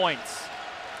 17 points.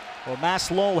 Well,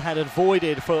 Mass-Lowell had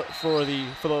avoided for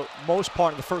the most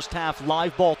part in the first half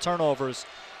live ball turnovers,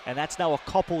 and that's now a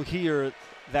couple here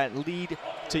that lead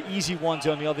to easy ones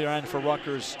on the other end for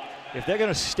Rutgers. If they're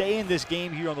going to stay in this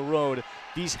game here on the road,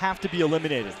 these have to be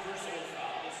eliminated.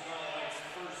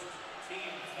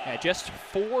 Yeah, just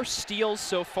 4 steals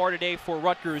so far today for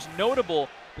Rutgers. Notable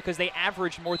because they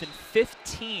averaged more than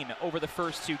 15 over the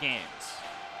first 2 games.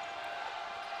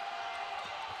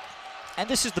 And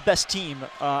this is the best team.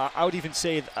 I would even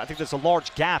say, I think there's a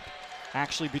large gap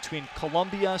actually between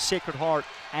Columbia, Sacred Heart,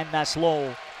 and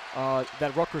Mass-Lowell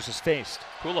that Rutgers has faced.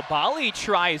 Koulibaly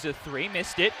tries a 3,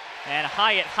 missed it, and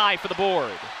Hyatt high for the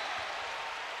board.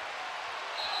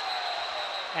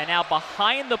 And now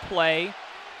behind the play,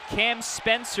 Cam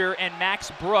Spencer and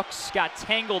Max Brooks got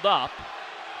tangled up.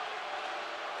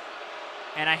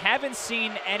 And I haven't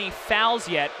seen any fouls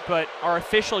yet, but our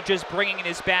official just bringing in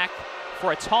his back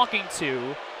for a talking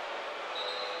to,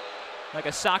 like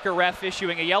a soccer ref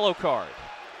issuing a yellow card.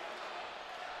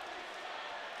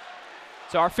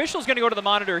 So our official's going to go to the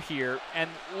monitor here and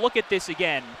look at this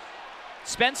again.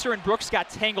 Spencer and Brooks got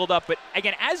tangled up, but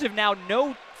again, as of now,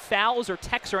 no fouls or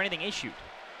techs or anything issued.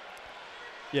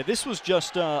 Yeah, this was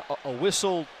just a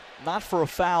whistle, not for a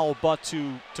foul, but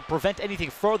to prevent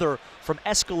anything further from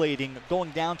escalating,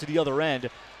 going down to the other end.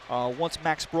 Once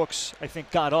Max Brooks, I think,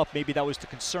 got up, maybe that was the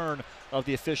concern of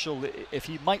the official, if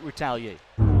he might retaliate.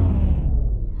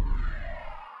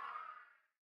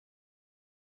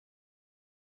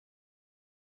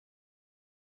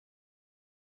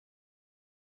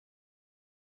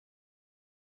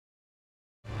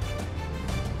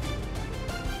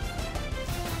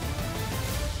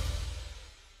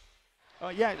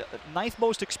 Yeah, 9th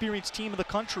most experienced team in the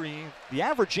country. The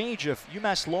average age of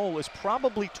UMass-Lowell is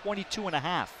probably 22 and a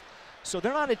half. So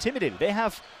they're not intimidated. They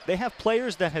have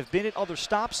players that have been at other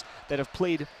stops, that have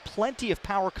played plenty of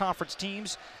power conference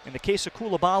teams. In the case of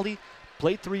Koulibaly,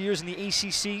 played 3 years in the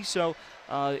ACC. So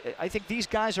I think these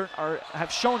guys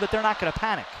have shown that they're not going to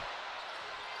panic.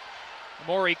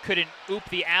 Amori couldn't oop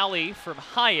the alley from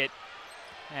Hyatt.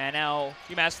 And now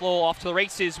UMass-Lowell off to the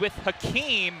races with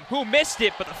Hakeem, who missed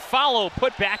it, but the follow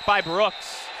put back by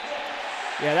Brooks.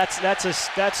 Yeah,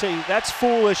 that's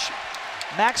foolish.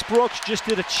 Max Brooks just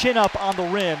did a chin-up on the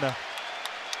rim.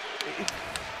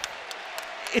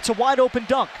 It's a wide-open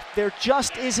dunk. There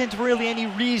just isn't really any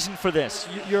reason for this.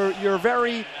 You're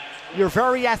very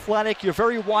athletic. You're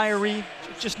very wiry.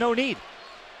 Just no need.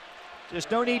 There's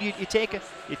no need. You take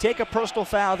a personal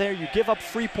foul there. You give up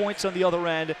free points on the other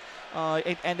end.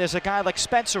 And there's a guy like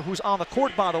Spencer, who's on the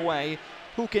court, by the way,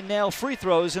 who can nail free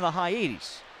throws in the high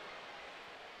 80s.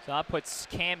 So that puts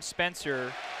Cam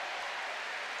Spencer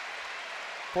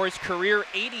for his career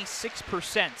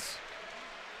 86%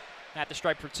 at the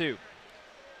stripe for two.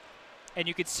 And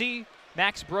you could see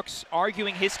Max Brooks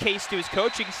arguing his case to his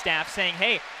coaching staff, saying,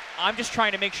 hey, I'm just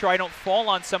trying to make sure I don't fall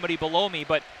on somebody below me.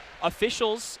 But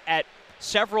officials at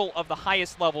several of the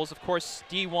highest levels, of course,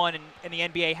 D1 and the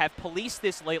NBA have policed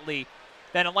this lately,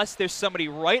 that unless there's somebody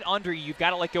right under you, you've got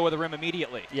to let go of the rim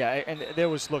immediately. Yeah, and there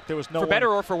was no for one, better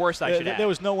or for worse, I should add. There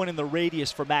was no one in the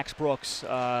radius for Max Brooks.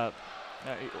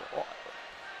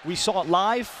 We saw it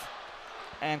live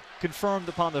and confirmed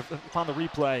upon the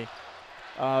replay.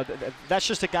 That's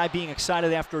just a guy being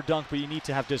excited after a dunk, but you need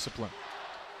to have discipline.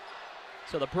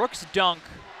 So the Brooks dunk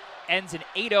ends an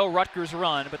 8-0 Rutgers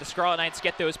run, but the Scarlet Knights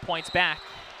get those points back.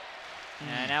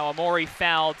 And now Amori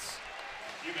fouled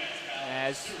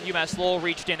as UMass-Lowell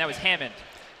reached in. That was Hammond.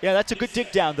 Yeah, that's a good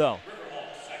dig down, though.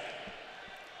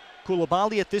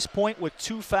 Koulibaly at this point with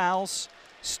 2 fouls.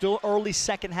 Still early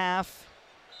second half.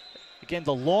 Again,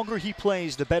 the longer he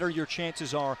plays, the better your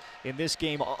chances are in this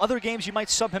game. Other games, you might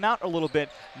sub him out a little bit,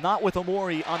 not with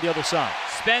Amori on the other side.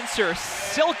 Spencer,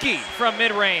 silky from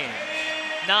mid-range.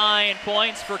 9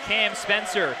 points for Cam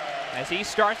Spencer as he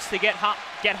starts to get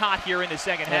hot here in the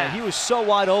second half. He was so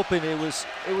wide open. It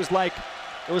was like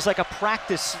a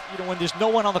practice, when there's no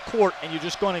one on the court and you're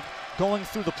just going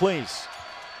through the plays.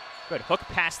 Good hook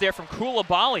pass there from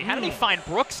Koulibaly. How did he find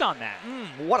Brooks on that?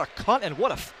 What a cut and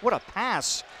what a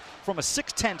pass from a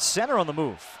 6'10" center on the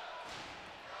move.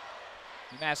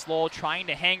 UMass-Lowell trying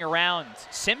to hang around.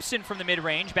 Simpson from the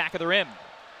mid-range, back of the rim.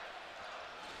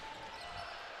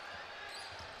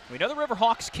 We know the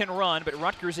Riverhawks can run, but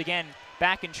Rutgers again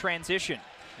back in transition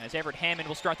as Everett Hammond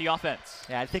will start the offense.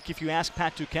 Yeah, I think if you ask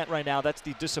Pat Duquette right now, that's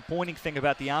the disappointing thing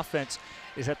about the offense,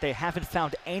 is that they haven't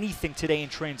found anything today in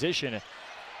transition.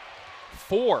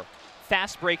 4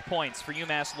 fast break points for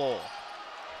UMass-Lowell.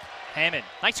 Hammond,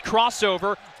 nice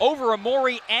crossover over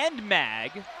Amori and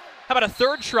Mag. How about a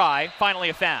third try? Finally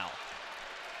a foul.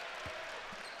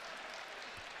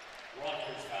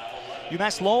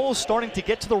 UMass-Lowell starting to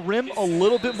get to the rim a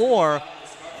little bit more.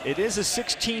 It is a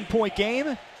 16-point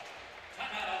game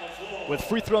with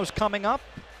free throws coming up,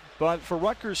 but for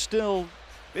Rutgers still,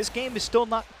 this game is still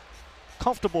not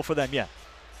comfortable for them yet.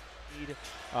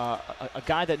 A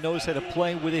guy that knows how to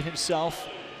play with it himself,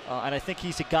 and I think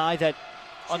he's a guy that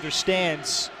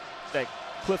understands that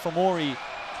Cliff Amori,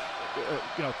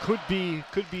 could be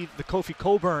the Kofi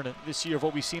Coburn this year of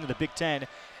what we've seen in the Big Ten,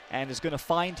 and is going to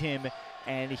find him.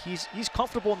 And he's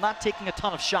comfortable not taking a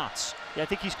ton of shots. Yeah, I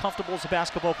think he's comfortable as a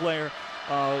basketball player,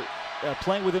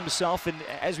 playing with himself. And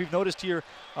as we've noticed here,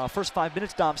 first 5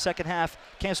 minutes, Dom, second half,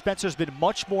 Cam Spencer's been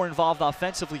much more involved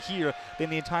offensively here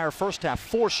than the entire first half.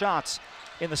 4 shots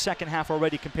in the second half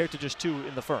already compared to just 2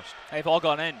 in the first. They've all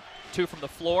gone in. 2 from the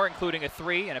floor, including a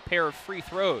 3 and a pair of free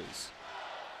throws.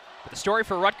 But the story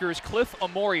for Rutgers, Cliff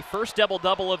Amori, first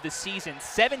double-double of the season,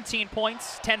 17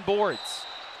 points, 10 boards.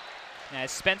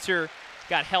 As Spencer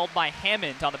got held by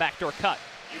Hammond on the backdoor cut.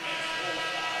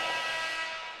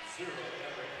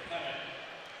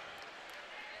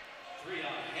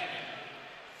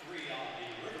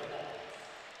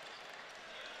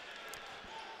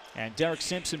 And Derek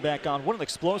Simpson back on. What an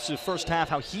explosive first half,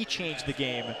 how he changed the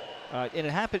game. And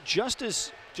it happened just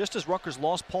as Rutgers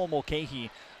lost Paul Mulcahy.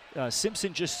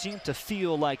 Simpson just seemed to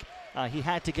feel like he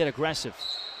had to get aggressive.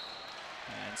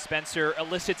 And Spencer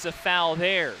elicits a foul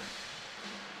there.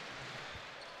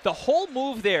 The whole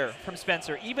move there from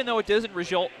Spencer, even though it doesn't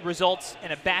result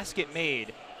in a basket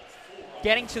made,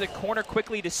 getting to the corner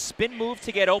quickly to spin move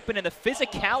to get open, and the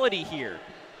physicality here,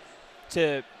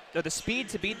 the speed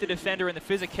to beat the defender and the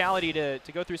physicality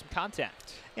to go through some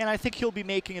contact. And I think he'll be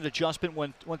making an adjustment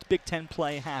once Big Ten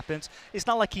play happens. It's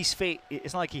not like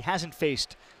it's not like he hasn't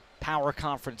faced power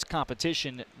conference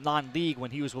competition non-league when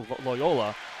he was with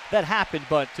Loyola. That happened,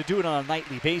 but to do it on a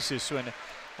nightly basis when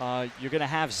you're going to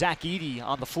have Zach Edey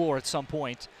on the floor at some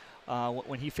point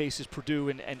when he faces Purdue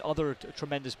and other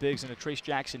tremendous bigs, and a Trace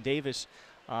Jackson Davis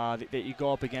that you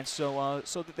go up against. So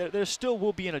there still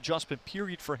will be an adjustment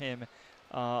period for him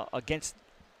against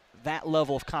that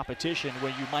level of competition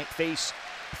when you might face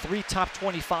 3 top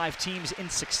 25 teams in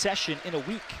succession in a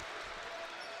week.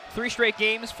 3 straight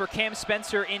games for Cam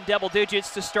Spencer in double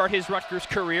digits to start his Rutgers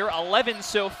career. 11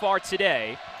 so far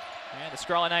today. And the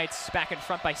Scarlet Knights back in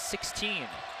front by 16.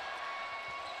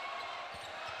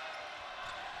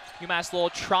 UMass-Lowell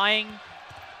trying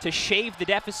to shave the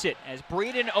deficit as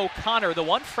Braden O'Connor, the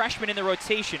one freshman in the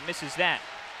rotation, misses that.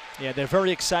 Yeah, they're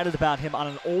very excited about him on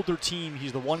an older team.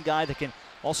 He's the one guy that can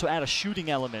also add a shooting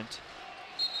element.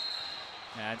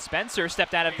 And Spencer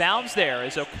stepped out of bounds there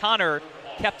as O'Connor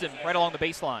kept him right along the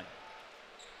baseline.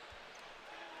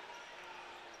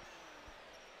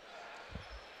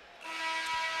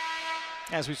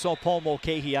 As we saw Paul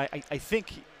Mulcahy, I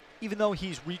think even though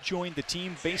he's rejoined the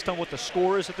team, based on what the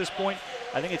score is at this point,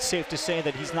 I think it's safe to say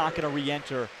that he's not going to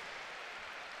re-enter.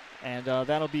 And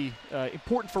that'll be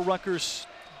important for Rutgers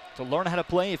to learn how to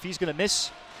play. If he's going to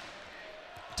miss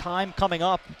time coming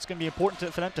up, it's going to be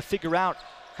important for them to figure out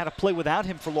how to play without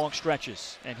him for long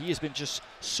stretches. And he has been just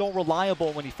so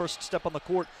reliable when he first stepped on the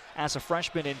court as a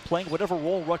freshman and playing whatever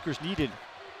role Rutgers needed.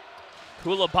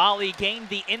 Coulibaly gained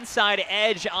the inside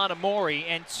edge on Amori,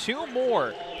 and 2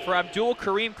 more for Abdul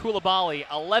Kareem Coulibaly,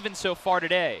 11 so far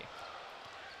today.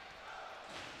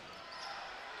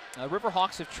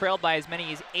 Riverhawks have trailed by as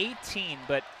many as 18,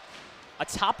 but a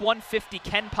top 150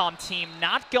 KenPom team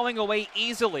not going away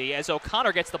easily as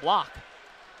O'Connor gets the block.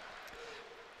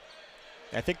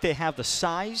 I think they have the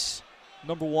size,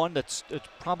 number one, that's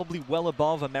probably well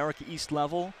above America East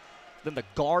level. Then the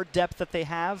guard depth that they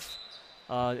have.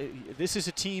 This is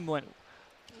a team when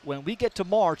we get to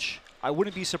March, I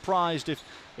wouldn't be surprised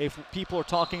if people are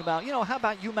talking about, how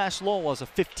about UMass-Lowell as a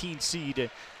 15 seed?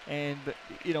 And,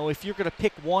 if you're going to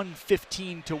pick one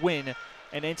 15 to win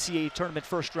an NCAA tournament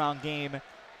first round game,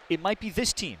 it might be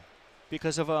this team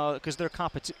because their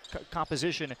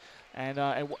composition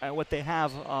and what they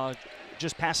have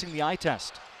just passing the eye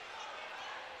test.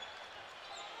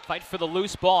 Fight for the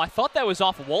loose ball. I thought that was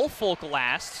off Woolfolk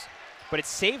last, but it's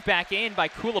saved back in by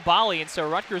Coulibaly, and so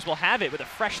Rutgers will have it with a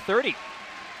fresh 30.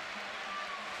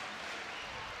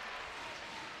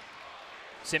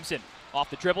 Simpson off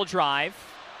the dribble drive,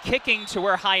 kicking to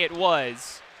where Hyatt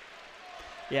was.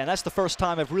 Yeah, and that's the first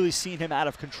time I've really seen him out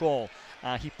of control.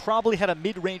 He probably had a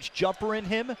mid-range jumper in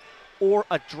him or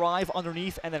a drive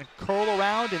underneath and then curl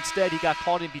around. Instead, he got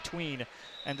caught in between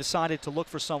and decided to look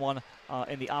for someone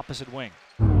in the opposite wing.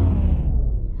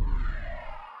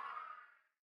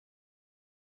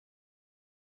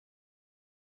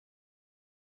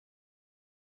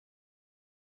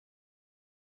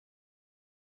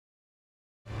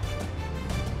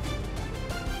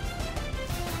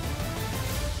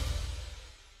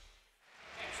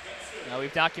 Now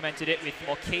we've documented it with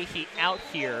Mulcahy out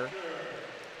here.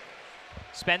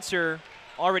 Spencer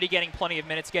already getting plenty of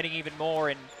minutes, getting even more,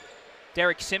 and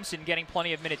Derek Simpson getting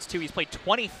plenty of minutes too. He's played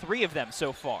 23 of them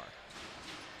so far.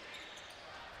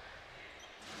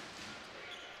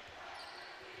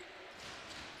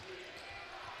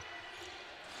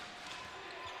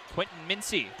 Quentin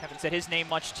Mincy, haven't said his name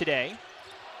much today.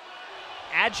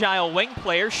 Agile wing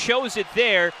player, shows it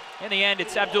there. In the end,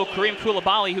 it's Abdul Kareem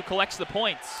Coulibaly who collects the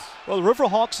points. Well, the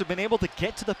Riverhawks have been able to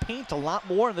get to the paint a lot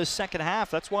more in the second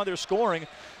half. That's why they're scoring,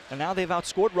 and now they've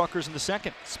outscored Rutgers in the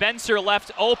second. Spencer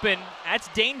left open. That's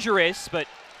dangerous, but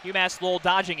UMass-Lowell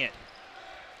dodging it.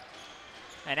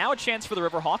 And now a chance for the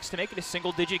Riverhawks to make it a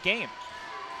single-digit game.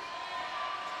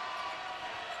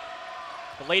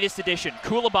 The latest addition,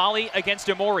 Coulibaly against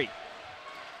Amori.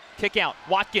 Kick out,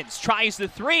 Watkins tries the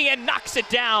 3 and knocks it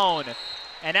down.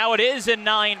 And now it is a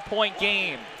 9-point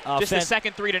game. Just the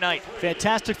second 3 tonight.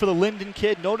 Fantastic for the Linden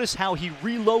kid. Notice how he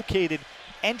relocated.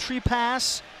 Entry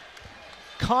pass,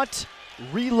 cut,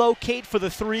 relocate for the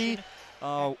 3.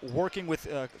 Working with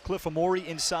Cliff Amori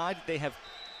inside. They have,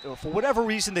 for whatever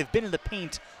reason, they've been in the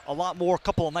paint a lot more. A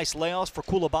couple of nice layoffs for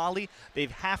Coulibaly. They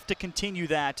have to continue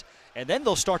that. And then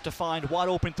they'll start to find wide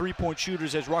open 3-point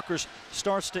shooters as Rutgers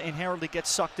starts to inherently get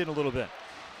sucked in a little bit.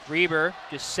 Reber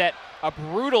just set a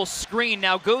brutal screen,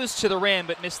 now goes to the rim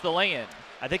but missed the lay-in.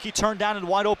 I think he turned down a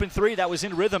wide open 3. That was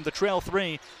in rhythm, the trail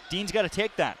 3. Dean's got to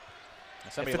take that.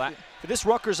 For this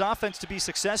Rutgers offense to be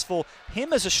successful,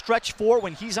 him as a stretch 4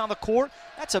 when he's on the court,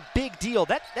 that's a big deal.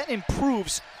 That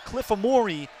improves Cliff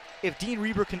Amori if Dean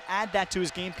Reber can add that to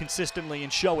his game consistently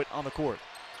and show it on the court.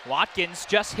 Watkins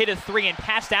just hit a 3 and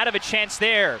passed out of a chance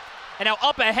there. And now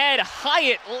up ahead,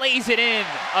 Hyatt lays it in.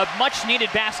 A much-needed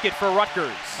basket for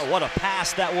Rutgers. Oh, what a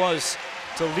pass that was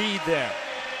to lead there.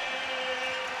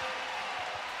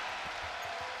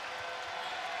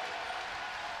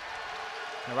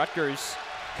 Now Rutgers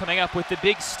coming up with the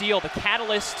big steal, the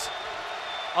catalyst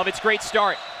of its great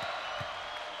start.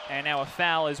 And now a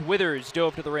foul as Withers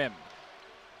dove to the rim.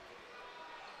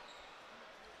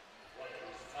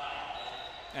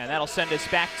 And that'll send us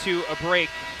back to a break.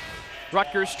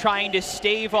 Rutgers trying to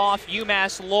stave off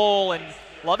UMass-Lowell and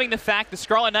loving the fact the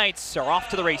Scarlet Knights are off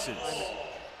to the races.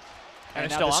 And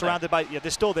now they're surrounded by, they're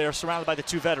still there, surrounded by the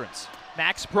 2 veterans.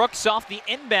 Max Brooks off the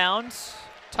inbounds,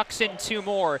 tucks in 2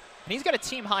 more, and he's got a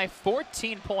team-high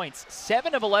 14 points,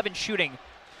 7 of 11 shooting,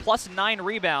 plus 9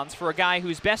 rebounds for a guy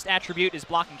whose best attribute is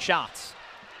blocking shots.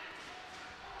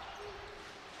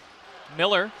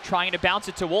 Miller trying to bounce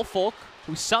it to Woolfolk,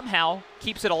 who somehow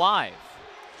keeps it alive.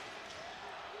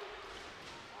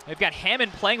 They've got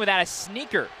Hammond playing without a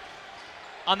sneaker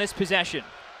on this possession.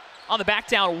 On the back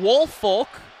down, Woolfolk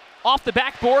off the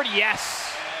backboard,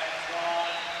 yes.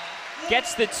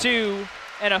 Gets the 2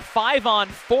 and a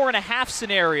 5-on-4.5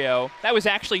 scenario. That was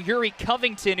actually Yuri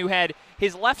Covington, who had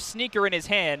his left sneaker in his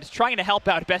hand, trying to help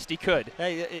out best he could.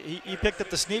 Hey, he picked up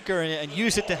the sneaker and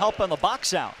used it to help on the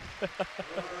box out.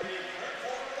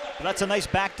 But that's a nice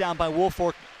back down by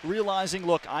Woolfolk, realizing,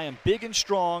 look, I am big and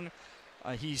strong.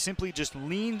 He simply just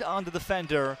leaned on the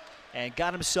defender and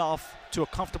got himself to a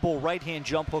comfortable right-hand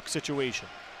jump hook situation.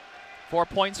 4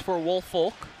 points for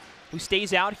Woolfolk, who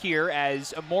stays out here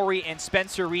as Amori and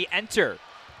Spencer re-enter.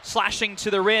 Slashing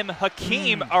to the rim,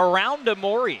 Hakeem around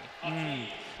Amori. And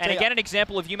again, an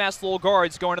example of UMass-Lowell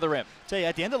guards going to the rim. Tell you,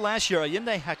 at the end of last year,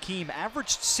 Ayinde Hakeem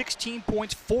averaged 16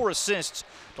 points, 4 assists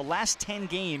the last 10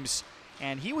 games,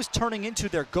 and he was turning into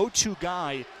their go-to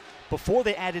guy before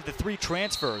they added the 3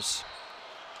 transfers.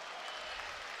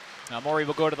 Now Amori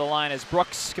will go to the line as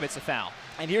Brooks commits a foul.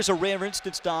 And here's a rare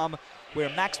instance, Dom, where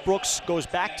Max Brooks goes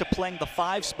back to playing the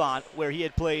 5 spot where he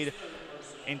had played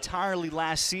entirely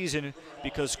last season,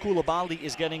 because Coulibaly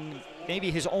is getting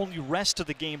maybe his only rest of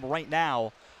the game right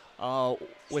now,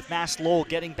 with Mass-Lowell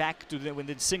getting back to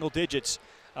within single digits.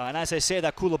 And as I say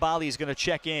that, Coulibaly is going to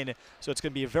check in, so it's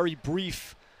going to be a very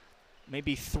brief,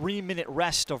 maybe 3-minute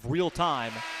rest of real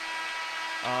time,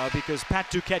 because Pat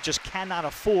Duquette just cannot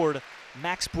afford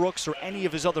Max Brooks or any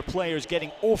of his other players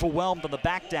getting overwhelmed on the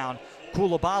back down.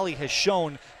 Coulibaly has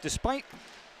shown, despite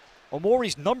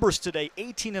Amori's numbers today,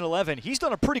 18 and 11, he's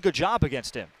done a pretty good job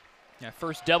against him. Yeah,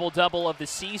 first double-double of the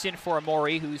season for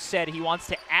Amori, who said he wants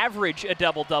to average a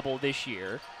double-double this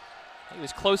year. He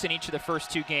was close in each of the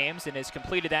first 2 games and has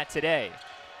completed that today.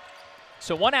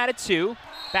 So 1 out of 2,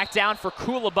 back down for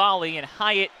Coulibaly, and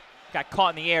Hyatt got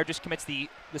caught in the air, just commits the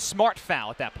smart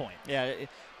foul at that point. Yeah,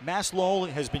 Mass-Lowell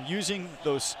has been using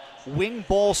those wing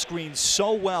ball screens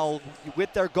so well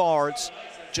with their guards,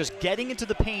 just getting into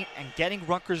the paint and getting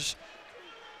Rutgers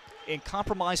in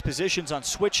compromised positions on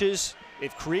switches.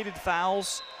 They've created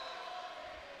fouls.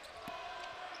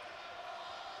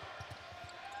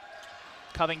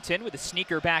 Covington with the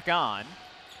sneaker back on.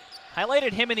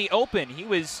 Highlighted him in the open. He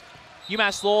was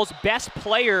UMass-Lowell's best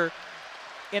player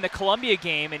in the Columbia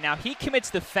game, and now he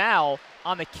commits the foul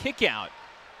on the kickout.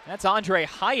 That's Andre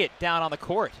Hyatt down on the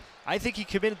court. I think he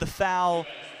committed the foul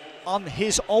on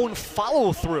his own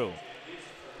follow-through.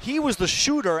 He was the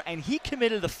shooter, and he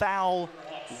committed the foul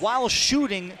while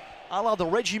shooting, a la the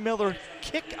Reggie Miller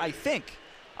kick, I think.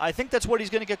 I think that's what he's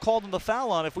going to get called on the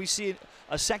foul on if we see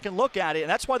a second look at it, and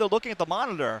that's why they're looking at the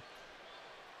monitor.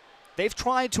 They've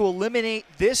tried to eliminate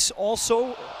this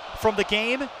also from the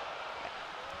game.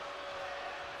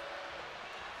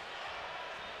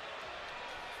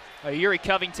 Yuri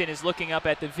Covington is looking up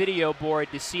at the video board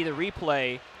to see the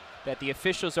replay that the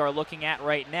officials are looking at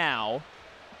right now,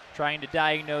 trying to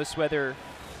diagnose whether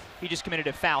he just committed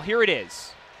a foul. Here it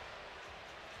is.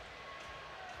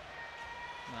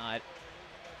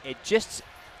 It just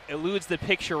eludes the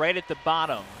picture right at the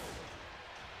bottom.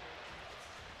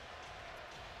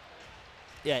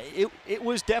 Yeah, it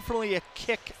was definitely a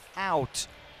kick out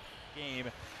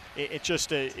game. It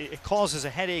just it causes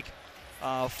a headache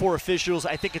for officials.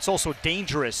 I think it's also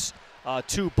dangerous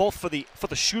too, both for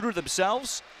the shooter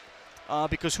themselves,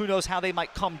 because who knows how they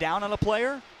might come down on a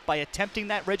player by attempting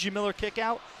that Reggie Miller kick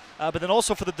out, but then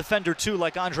also for the defender too,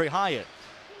 like Andre Hyatt.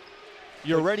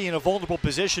 You're already in a vulnerable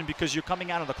position because you're coming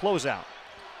out of the closeout.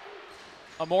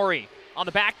 Amori on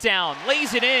the back down,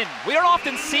 lays it in. We don't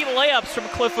often see layups from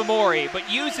Cliff Amori, but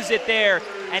uses it there,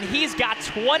 and he's got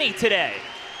 20 today.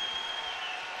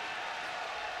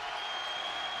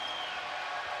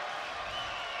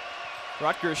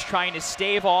 Rutgers trying to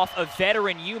stave off a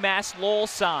veteran UMass-Lowell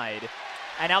side,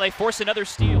 and now they force another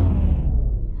steal.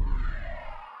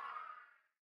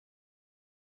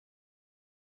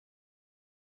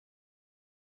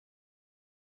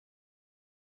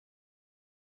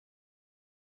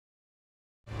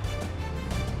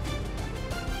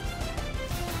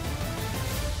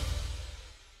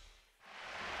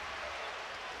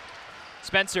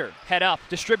 Spencer, head up,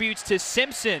 distributes to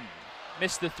Simpson.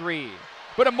 Missed the 3.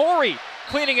 But Amori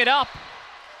cleaning it up.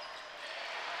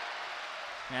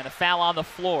 And a foul on the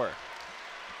floor.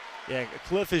 Yeah,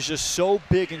 Cliff is just so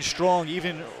big and strong,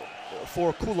 even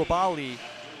for Coulibaly.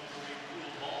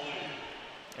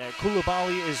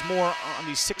 Coulibaly is more on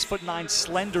the 6'9"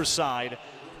 slender side.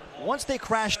 Once they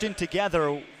crashed in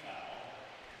together,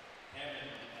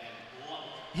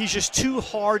 he's just too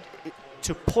hard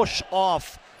to push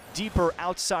off deeper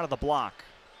outside of the block.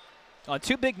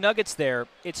 Two big nuggets there.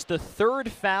 It's the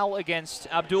third foul against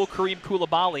Abdul Karim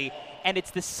Coulibaly, and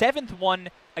it's the 7th one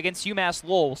against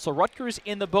UMass-Lowell. So Rutgers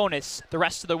in the bonus the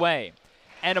rest of the way.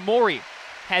 And Amori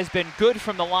has been good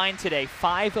from the line today,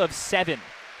 5 of 7.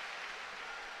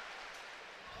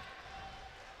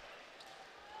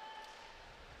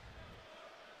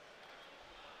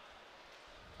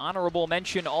 Honorable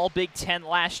mention, all Big Ten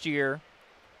last year.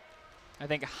 I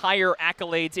think higher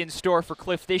accolades in store for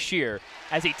Cliff this year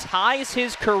as he ties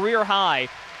his career high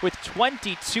with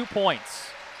 22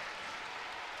 points.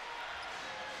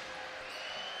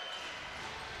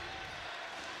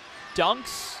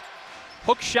 Dunks,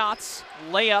 hook shots,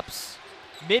 layups,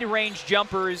 mid-range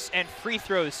jumpers, and free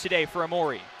throws today for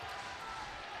Amori.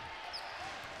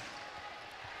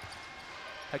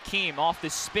 Hakeem off the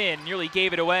spin, nearly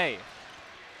gave it away.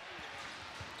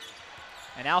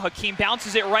 And now Hakeem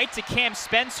bounces it right to Cam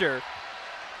Spencer.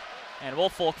 And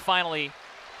Woolfolk finally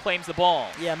claims the ball.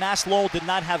 Yeah, Mass-Lowell did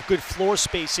not have good floor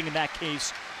spacing in that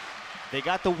case. They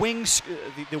got the wings,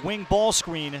 the wing ball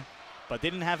screen, but they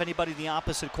didn't have anybody in the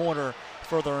opposite corner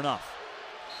further enough.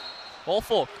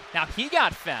 Woolfolk, now he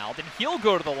got fouled, and he'll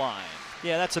go to the line.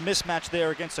 Yeah, that's a mismatch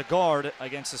there against a guard,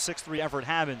 against a 6'3" Everett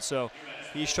Hammond. So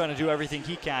he's trying to do everything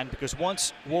he can, because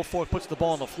once Woolfolk puts the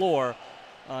ball on the floor,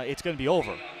 it's going to be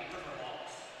over.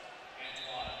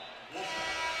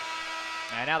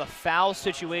 And now the foul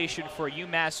situation for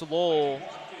UMass-Lowell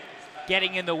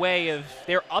getting in the way of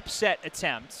their upset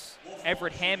attempts.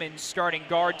 Everett Hammond starting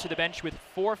guard to the bench with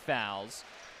 4 fouls.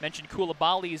 Mentioned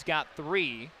Coulibaly's got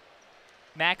 3.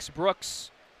 Max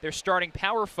Brooks, their starting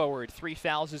power forward, 3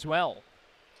 fouls as well.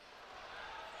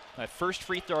 That first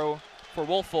free throw for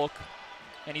Woolfolk,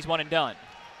 and he's 1 and done.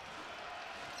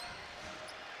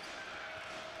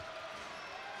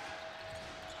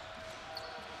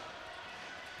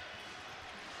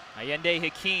 Allende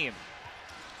Hakeem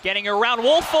getting around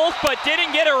Woolfolk, but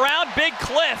didn't get around Big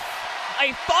Cliff.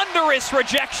 A thunderous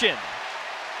rejection.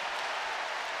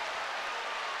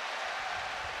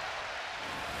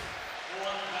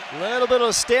 A little bit of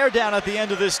a stare down at the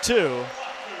end of this too.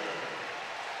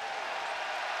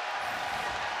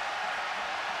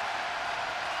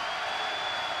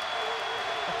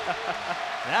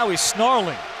 Now he's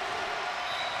snarling.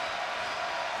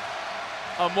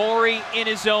 Amori in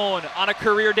his zone on a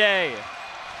career day.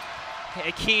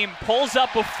 Hakeem pulls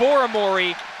up before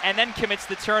Amori and then commits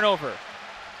the turnover.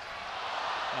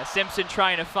 Simpson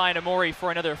trying to find Amori for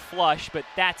another flush, but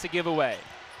that's a giveaway.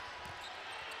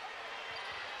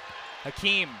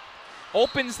 Hakeem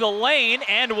opens the lane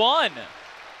and 1.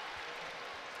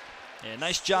 Yeah,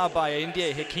 nice job by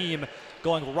India Hakeem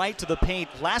going right to the paint.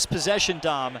 Last possession,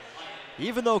 Dom.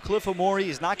 Even though Cliff Amori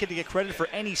is not going to get credit for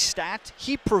any stat,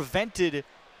 he prevented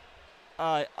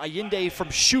Allende from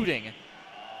shooting.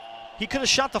 He could have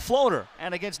shot the floater,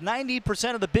 and against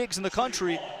 90% of the bigs in the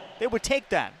country, they would take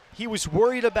that. He was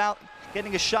worried about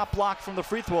getting a shot blocked from the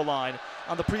free throw line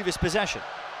on the previous possession.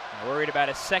 Worried about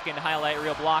a second highlight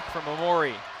reel block from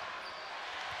Amori.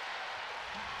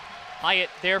 Hyatt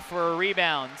there for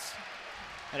rebounds.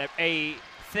 And a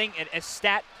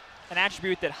stat, an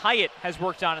attribute that Hyatt has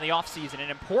worked on in the offseason, and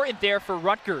important there for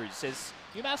Rutgers as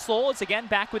UMass-Lowell is again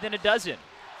back within a dozen.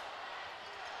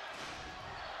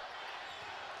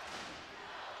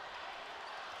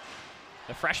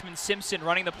 The freshman Simpson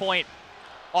running the point,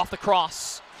 off the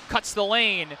cross, cuts the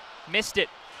lane, missed it.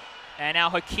 And now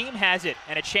Hakeem has it,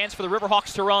 and a chance for the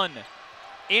Riverhawks to run.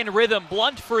 In rhythm,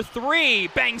 Blunt for 3,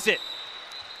 bangs it.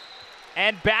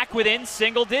 And back within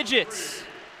single digits.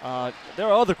 There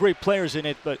are other great players in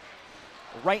it, but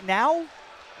right now,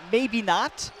 maybe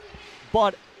not.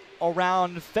 But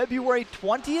around February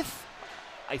 20th,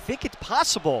 I think it's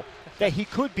possible that he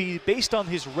could be, based on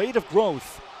his rate of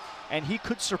growth, and he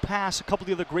could surpass a couple of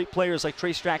the other great players like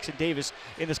Trace Jackson Davis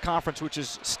in this conference, which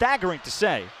is staggering to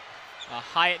say.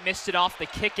 Hyatt missed it off the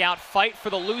kick out. Fight for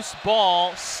the loose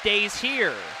ball, stays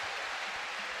here.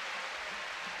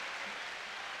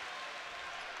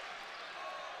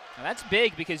 Now that's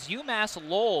big because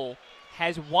UMass-Lowell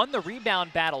has won the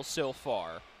rebound battle so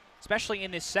far, especially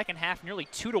in this second half, nearly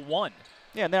 2-1.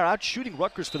 Yeah, and they're out shooting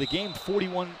Rutgers for the game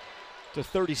 41 to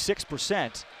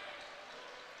 36%.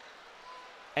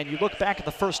 And you look back at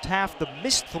the first half, the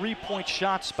missed three-point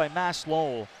shots by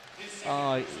Mass-Lowell.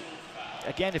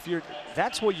 Again,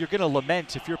 that's what you're going to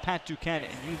lament if you're Pat Duquesne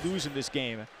and you lose in this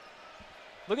game.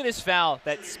 Look at this foul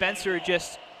that Spencer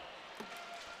just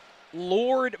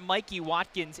lured Mikey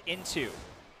Watkins into.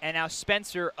 And now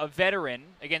Spencer, a veteran,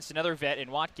 against another vet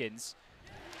in Watkins,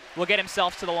 will get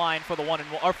himself to the line for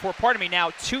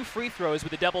the two free throws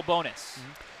with a double bonus.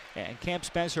 And Cam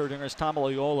Spencer, during his time at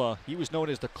Loyola, he was known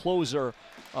as the closer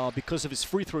because of his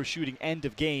free throw shooting end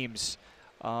of games.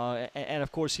 And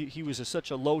of course, he was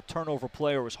such a low turnover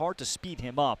player. It was hard to speed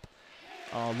him up.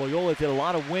 Loyola did a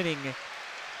lot of winning.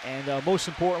 And most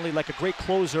importantly, like a great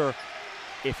closer,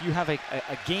 if you have a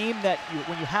game that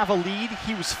when you have a lead,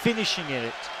 he was finishing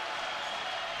it.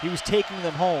 He was taking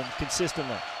them home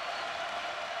consistently.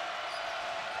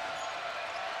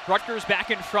 Rutgers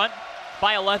back in front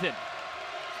by 11.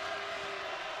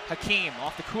 Hakeem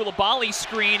off the Koulibaly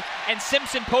screen, and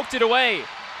Simpson poked it away.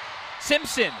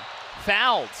 Simpson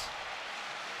fouled.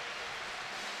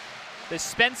 The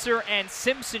Spencer and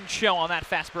Simpson show on that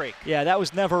fast break. Yeah, that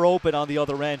was never open on the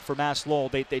other end for Mass-Lowell.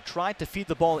 They tried to feed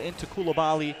the ball into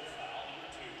Koulibaly.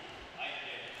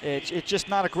 It's just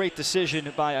not a great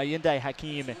decision by Ayinde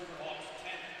Hakeem.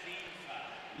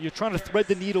 You're trying to thread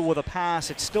the needle with a pass.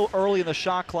 It's still early in the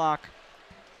shot clock.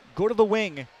 Go to the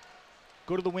wing.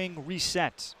 Go to the wing,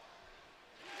 reset.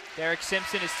 Derek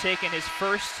Simpson has taken his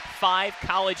first 5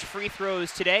 college free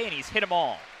throws today, and he's hit them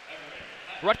all.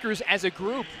 Rutgers as a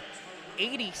group,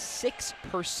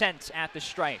 86% at the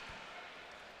stripe.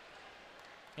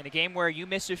 In a game where you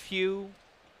miss a few,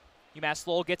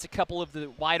 UMass-Lowell gets a couple of the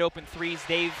wide open threes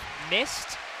they've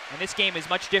missed. And this game is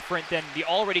much different than the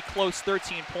already close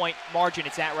 13-point margin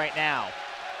it's at right now.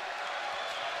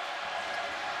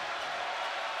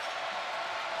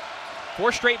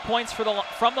 Four straight points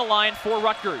from the line for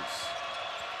Rutgers.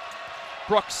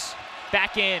 Brooks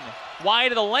back in,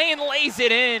 wide of the lane, lays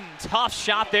it in. Tough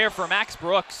shot there for Max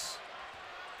Brooks.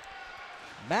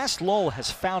 Mass-Lowell has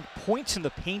found points in the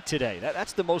paint today.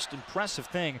 That's the most impressive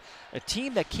thing. A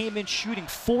team that came in shooting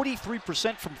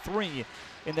 43% from 3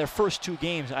 in their first 2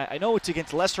 games. I know it's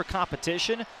against lesser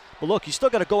competition, but look, you still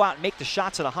got to go out and make the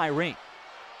shots at a high rate.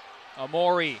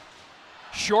 Amori,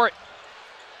 short.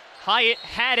 Hyatt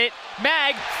had it.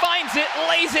 Mag finds it,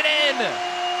 lays it in.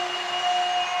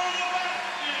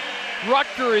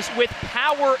 Rutgers with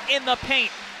power in the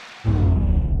paint.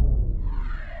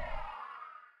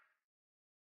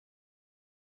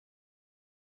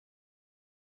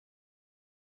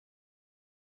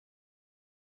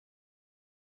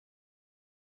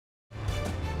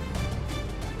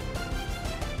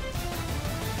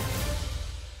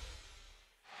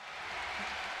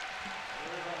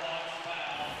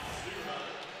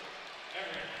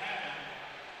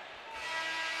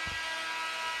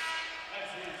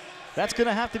 That's going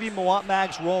to have to be Mawat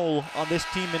Mag's role on this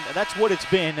team, and that's what it's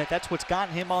been. That's what's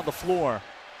gotten him on the floor.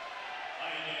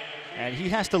 And he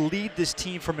has to lead this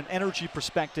team from an energy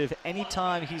perspective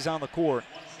anytime he's on the court.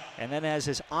 And then as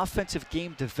his offensive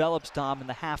game develops, Dom, in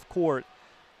the half court,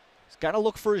 he's got to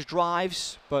look for his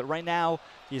drives, but right now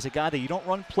he's a guy that you don't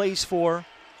run plays for,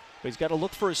 but he's got to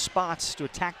look for his spots to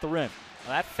attack the rim.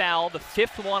 Well, that foul, the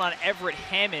 5th one on Everett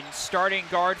Hammond, starting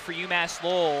guard for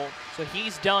UMass-Lowell. So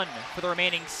he's done for the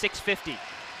remaining 6:50.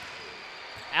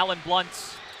 Allen Blunt,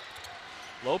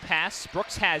 low pass,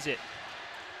 Brooks has it.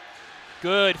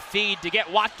 Good feed to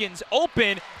get Watkins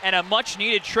open, and a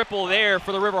much-needed triple there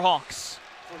for the Riverhawks.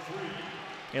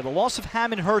 Yeah, the loss of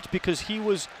Hammond hurts because he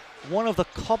was one of the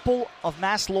couple of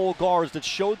Mass-Lowell guards that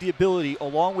showed the ability,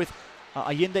 along with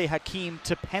Ayinde Hakeem,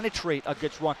 to penetrate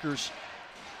against Rutgers.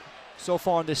 So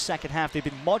far in this second half, they've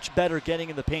been much better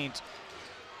getting in the paint.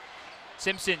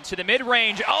 Simpson to the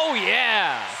mid-range. Oh,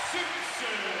 yeah!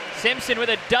 Simpson with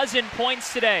 12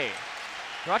 points today.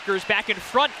 Rutgers back in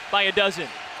front by 12.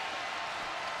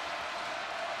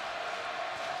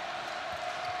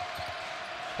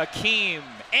 Hakeem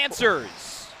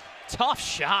answers. Tough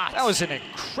shot. That was an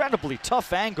incredibly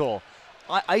tough angle.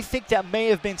 I think that may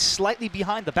have been slightly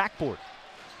behind the backboard.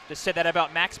 Just said that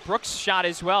about Max Brooks' shot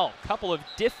as well. Couple of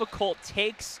difficult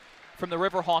takes from the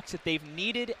Riverhawks that they've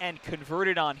needed and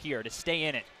converted on here to stay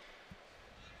in it.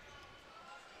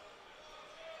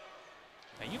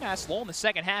 Now UMass-Lowell in the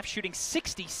second half shooting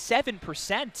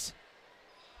 67%.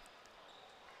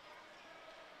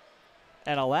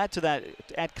 And I'll add to that,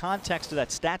 add context to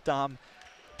that stat, Dom,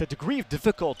 the degree of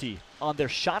difficulty on their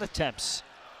shot attempts.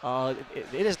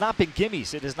 It has not been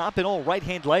gimmies. It has not been all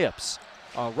right-hand layups.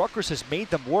 Rutgers has made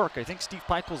them work. I think Steve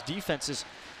Peichel's defense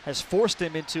has forced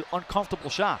them into uncomfortable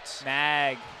shots.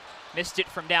 Mag missed it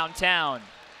from downtown.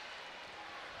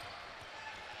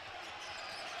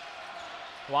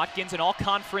 Watkins, an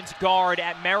all-conference guard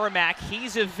at Merrimack.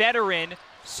 He's a veteran.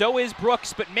 So is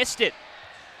Brooks, but missed it.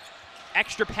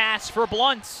 Extra pass for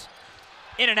Blunt.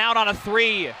 In and out on a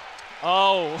 3.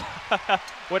 Oh,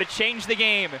 would have changed the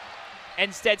game.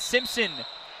 Instead, Simpson.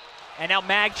 And now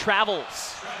Mag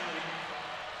travels.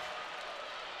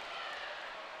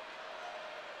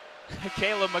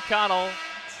 Caleb McConnell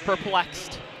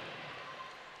perplexed.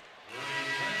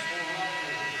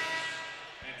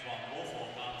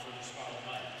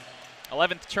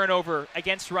 11th turnover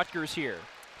against Rutgers here,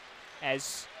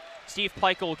 as Steve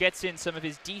Peichel gets in some of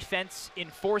his defense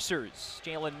enforcers.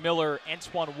 Jalen Miller,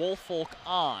 Antoine Woolfolk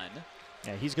on.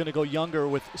 Yeah, he's going to go younger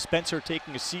with Spencer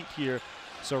taking a seat here.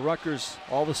 So Rutgers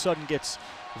all of a sudden gets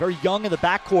very young in the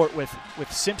backcourt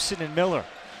with Simpson and Miller.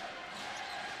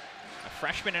 A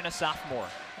freshman and a sophomore.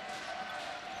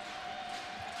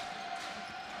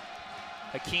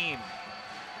 Hakeem.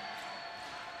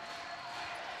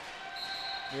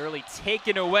 Nearly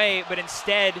taken away, but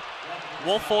instead,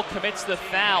 Woolfolk commits the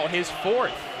foul, his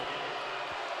fourth.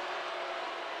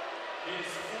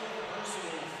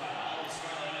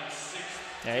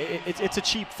 Yeah, it's a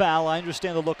cheap foul. I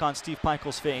understand the look on Steve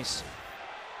Peichel's face.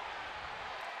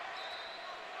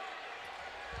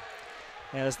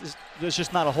 Yeah, there's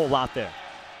just not a whole lot there.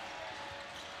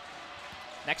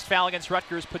 Next foul against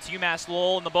Rutgers puts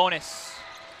UMass-Lowell in the bonus.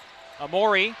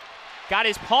 Amori got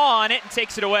his paw on it and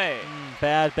takes it away.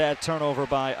 Bad turnover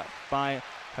by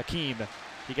Hakeem.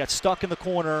 He got stuck in the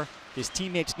corner. His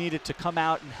teammates needed to come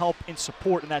out and help and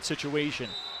support in that situation.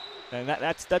 And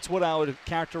that's what I would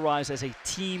characterize as a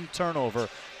team turnover,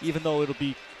 even though it'll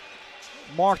be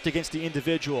marked against the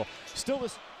individual. Still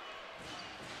this.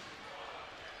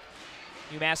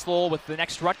 UMass-Lowell with the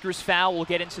next Rutgers foul will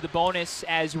get into the bonus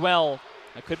as well.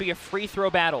 It could be a free throw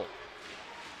battle.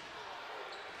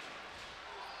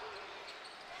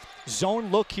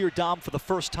 Zone look here, Dom, for the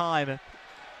first time.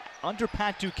 Under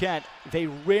Pat Duquette, they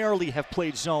rarely have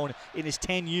played zone in his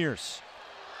 10 years.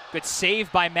 Good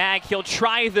save by Mag. He'll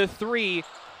try the three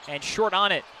and short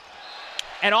on it.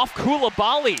 And off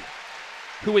Koulibaly,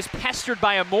 who is pestered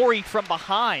by Amori from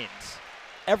behind.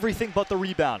 Everything but the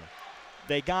rebound.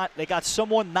 They got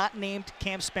someone not named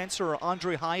Cam Spencer or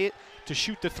Andre Hyatt to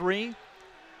shoot the three,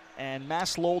 and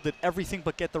Mass-Lowell did everything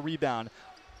but get the rebound.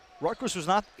 Rutgers was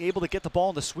not able to get the ball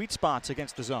in the sweet spots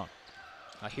against the zone.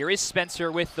 Here is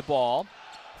Spencer with the ball.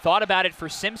 Thought about it for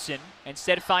Simpson.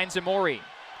 Instead finds Amori.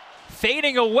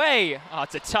 Fading away. Oh,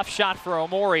 it's a tough shot for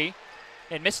Amori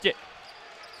and missed it.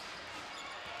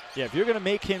 Yeah, if you're going to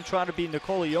make him try to be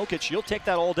Nikola Jokic, you'll take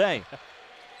that all day.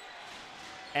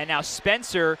 And now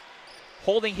Spencer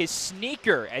holding his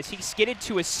sneaker as he skidded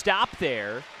to a stop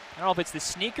there. I don't know if it's the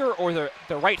sneaker or the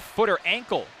right foot or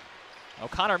ankle.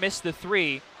 O'Connor missed the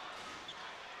three.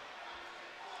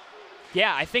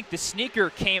 Yeah, I think the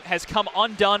sneaker has come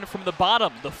undone from the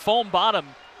bottom, the foam bottom,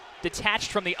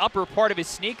 detached from the upper part of his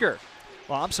sneaker.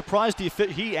 Well, I'm surprised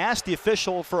he asked the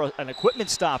official for an equipment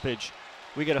stoppage.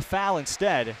 We get a foul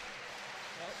instead.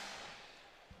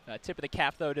 Tip of the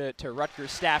cap, though, to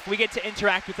Rutgers staff. We get to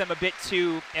interact with them a bit,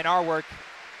 too, in our work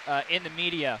in the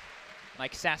media.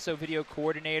 Mike Sasso, video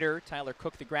coordinator. Tyler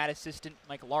Cook, the grad assistant.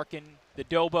 Mike Larkin, the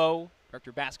Dobo.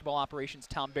 Director of basketball operations,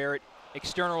 Tom Barrett.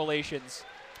 External relations.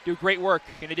 Do great work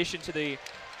in addition to the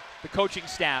coaching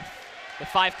staff. The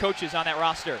 5 coaches on that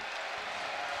roster.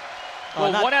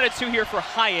 Well, 1 out of 2 here for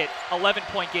Hyatt,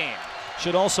 11-point game.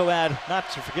 Should also add, not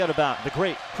to forget about the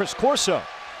great Chris Corso.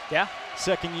 Yeah.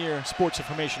 Second-year sports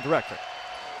information director.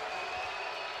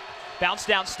 Bounce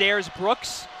downstairs,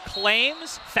 Brooks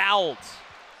claims, fouled.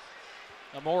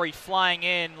 Amori flying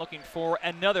in, looking for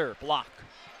another block.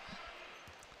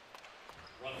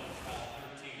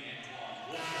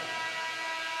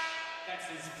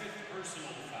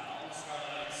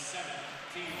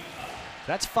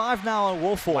 That's 5 now on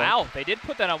Woolfolk. Wow, they did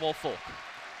put that on Woolfolk.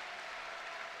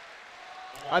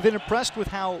 I've been impressed with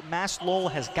how Mass-Lowell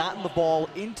has gotten the ball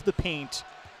into the paint,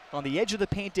 on the edge of the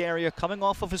paint area, coming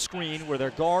off of a screen where their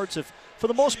guards have, for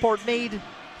the most part, made, I'd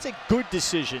say, good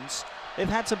decisions. They've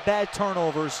had some bad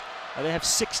turnovers. They have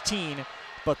 16,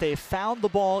 but they've found the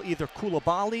ball, either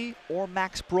Koulibaly or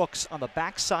Max Brooks, on the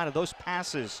backside of those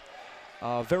passes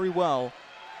very well.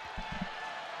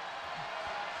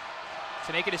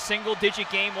 To make it a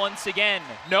single-digit game once again.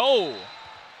 No!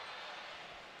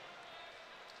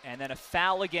 And then a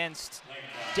foul against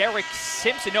Derek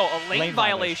Simpson. No, a lane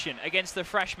violation against the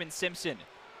freshman Simpson.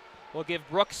 Will give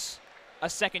Brooks a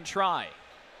second try.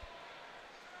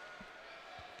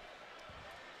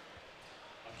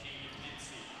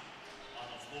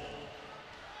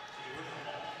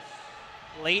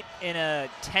 Late in a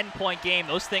 10-point game,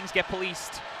 those things get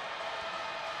policed.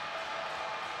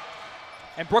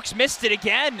 And Brooks missed it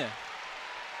again.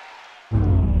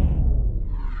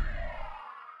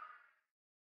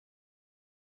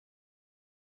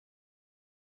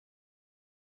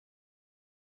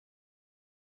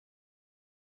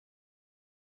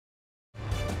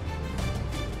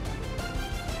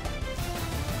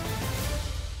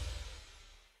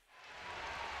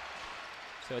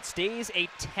 So it stays a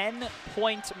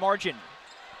 10-point margin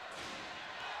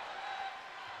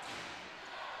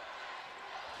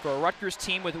for a Rutgers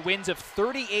team with wins of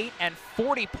 38 and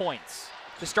 40 points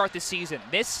to start the season.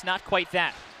 This, not quite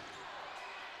that.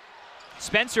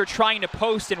 Spencer trying to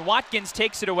post, and Watkins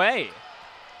takes it away.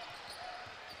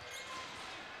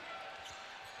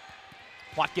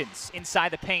 Watkins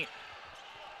inside the paint.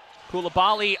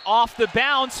 Coulibaly off the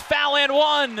bounce, foul and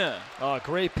one.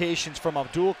 Great patience from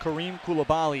Abdul Karim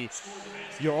Coulibaly.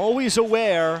 You're always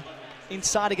aware,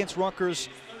 inside against Rutgers,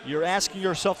 you're asking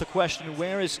yourself the question,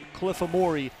 where is Cliff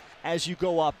Amori as you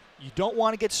go up? You don't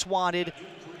want to get swatted.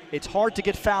 It's hard to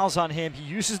get fouls on him. He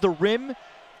uses the rim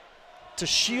to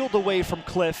shield away from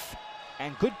Cliff,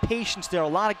 and good patience there. A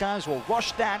lot of guys will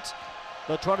rush that.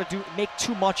 They'll try to make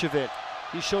too much of it.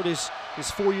 He showed his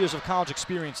 4 years of college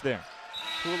experience there.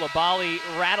 Coulibaly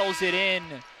rattles it in.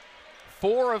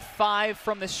 4 of 5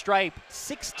 from the stripe,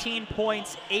 16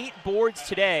 points, 8 boards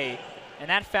today, and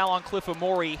that foul on Cliff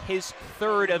Amori, his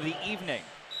 3rd of the evening,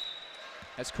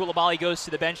 as Coulibaly goes to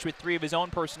the bench with 3 of his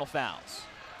own personal fouls.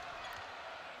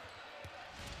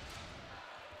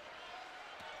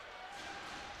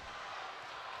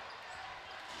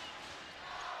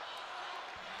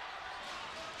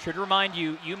 Should remind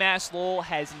you, UMass-Lowell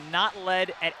has not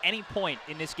led at any point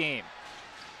in this game.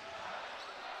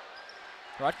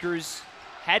 Rutgers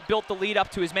had built the lead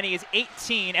up to as many as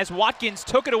 18 as Watkins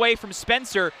took it away from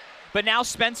Spencer, but now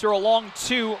Spencer along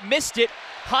 2, missed it.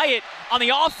 Hyatt on the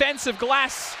offensive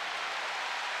glass,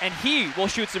 and he will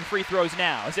shoot some free throws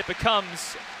now as it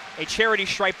becomes a charity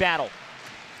stripe battle.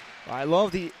 I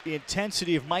love the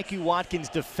intensity of Mikey Watkins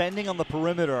defending on the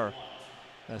perimeter.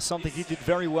 Something he did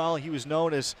very well. He was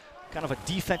known as kind of a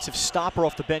defensive stopper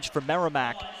off the bench for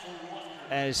Merrimack,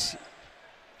 as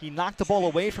he knocked the ball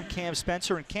away from Cam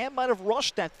Spencer, and Cam might have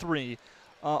rushed that 3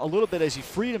 a little bit as he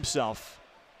freed himself.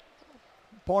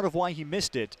 Part of why he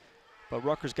missed it, but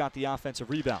Rutgers got the offensive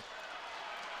rebound.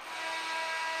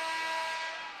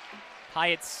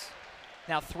 Hyatt's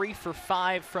now 3 for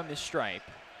 5 from the stripe.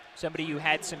 Somebody who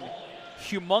had some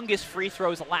humongous free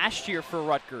throws last year for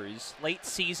Rutgers. Late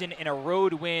season in a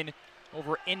road win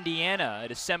over Indiana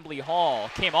at Assembly Hall.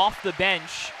 Came off the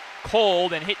bench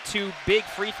cold and hit 2 big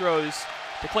free throws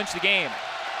to clinch the game.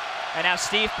 And now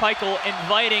Steve Peichel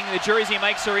inviting the Jersey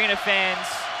Mike's Arena fans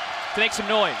to make some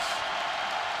noise.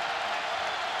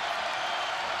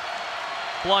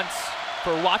 Blunt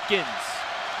for Watkins.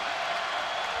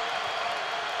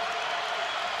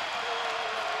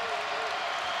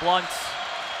 Blunt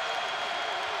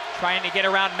trying to get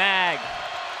around Mag.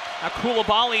 Now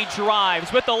Coulibaly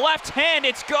drives with the left hand,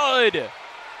 it's good.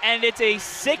 And it's a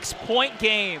 6-point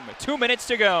game, 2 minutes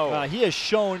to go. He has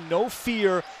shown no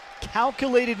fear,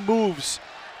 calculated moves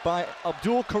by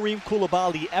Abdul Karim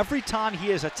Coulibaly every time he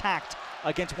has attacked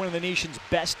against one of the nation's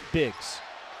best bigs.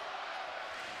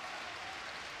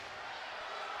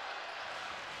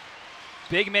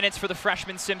 Big minutes for the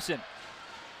freshman Simpson.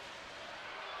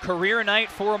 Career night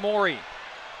for Amori.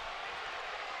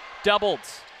 Doubled.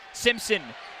 Simpson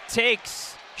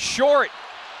takes, short,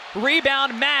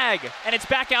 rebound Mag, and it's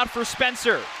back out for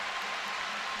Spencer.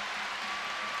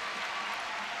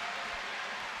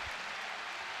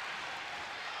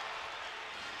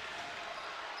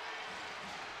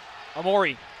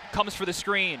 Amori comes for the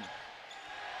screen.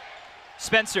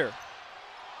 Spencer,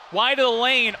 wide of the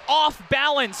lane, off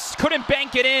balance, couldn't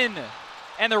bank it in.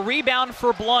 And the rebound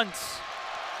for Blunt.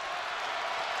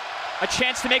 A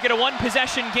chance to make it a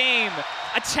 1-possession game.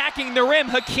 Attacking the rim,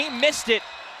 Hakeem missed it.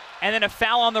 And then a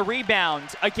foul on the rebound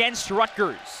against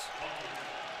Rutgers.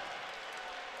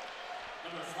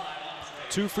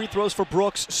 2 free throws for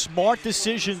Brooks. Smart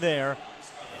decision there.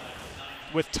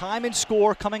 With time and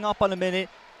score coming up on a minute,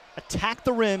 attack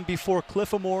the rim before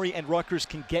Cliff Amori and Rutgers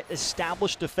can get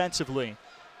established defensively.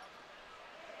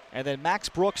 And then Max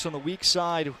Brooks on the weak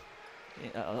side,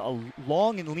 a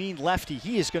long and lean lefty.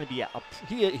 He is going to be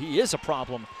he is a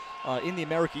problem in the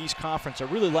America East Conference. I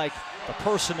really like the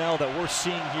personnel that we're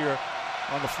seeing here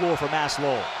on the floor for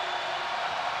Mass-Lowell.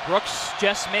 Brooks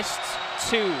just missed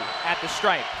 2 at the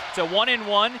stripe. It's a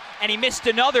 1-and-1, and he missed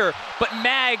another, but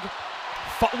Mag,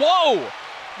 whoa!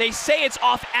 They say it's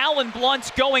off Allen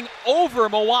Blunt going over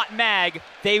Mawat Mag.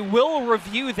 They will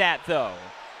review that, though.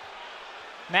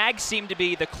 Mag seemed to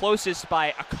be the closest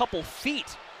by a couple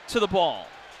feet to the ball.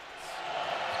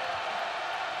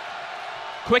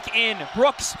 Quick in,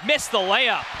 Brooks missed the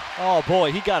layup. Oh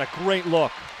boy, he got a great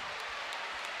look.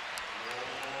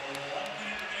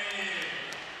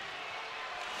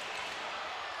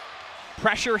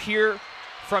 Pressure here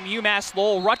from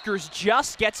UMass-Lowell. Rutgers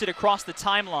just gets it across the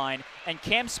timeline, and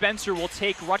Cam Spencer will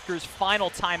take Rutgers' final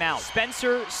timeout.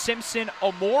 Spencer, Simpson,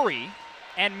 Omori,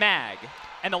 and Mag.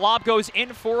 And the lob goes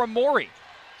in for Omori.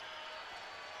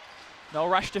 No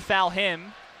rush to foul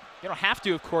him. You don't have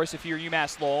to, of course, if you're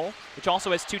UMass-Lowell, which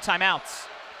also has 2 timeouts.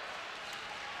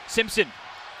 Simpson,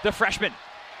 the freshman,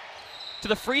 to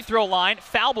the free throw line.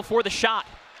 Foul before the shot.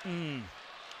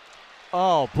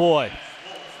 Oh boy.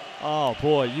 Oh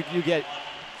boy.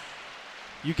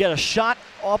 You get a shot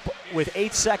up with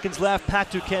 8 seconds left. Pat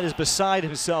Duquette is beside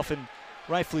himself, and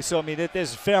rightfully so. I mean,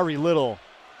 there's very little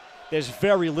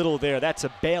there. That's a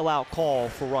bailout call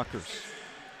for Rutgers.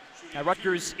 Now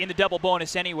Rutgers in the double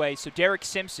bonus anyway, so Derek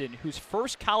Simpson, whose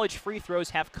first college free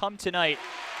throws have come tonight,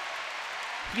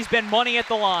 he's been money at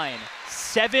the line.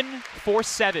 7 for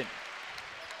 7.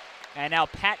 And now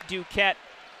Pat Duquette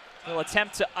will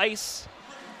attempt to ice.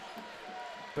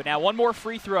 But now one more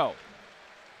free throw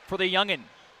for the youngin',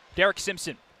 Derek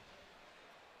Simpson.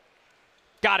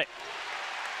 Got it.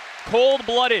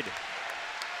 Cold-blooded.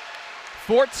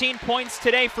 14 points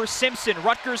today for Simpson.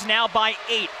 Rutgers now by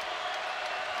 8.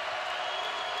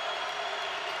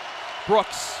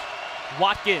 Brooks,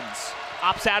 Watkins,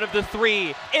 opts out of the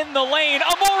 3, in the lane.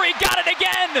 Omori got it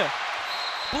again!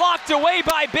 Blocked away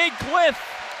by Big Cliff.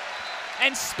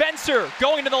 And Spencer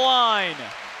going to the line.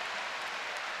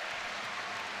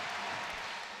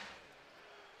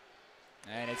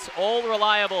 And it's Old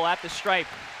Reliable at the stripe,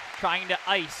 trying to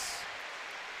ice.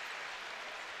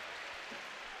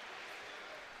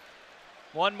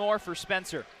 One more for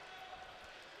Spencer.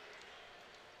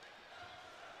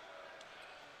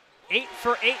 8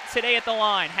 for 8 today at the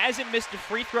line. Hasn't missed a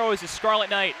free throw as a Scarlet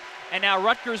Knight. And now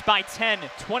Rutgers by 10,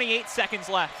 28 seconds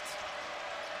left.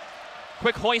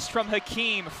 Quick hoist from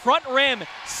Hakeem. Front rim,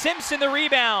 Simpson the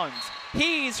rebound.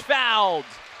 He's fouled.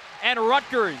 And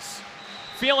Rutgers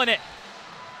feeling it.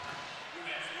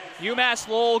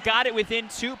 UMass-Lowell got it within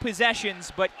 2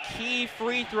 possessions, but key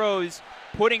free throws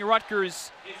putting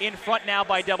Rutgers in front now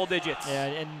by double digits. Yeah,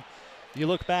 and you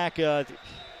look back,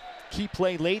 key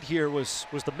play late here was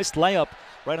the missed layup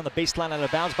right on the baseline out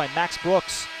of bounds by Max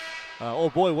Brooks.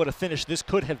 Oh boy, what a finish this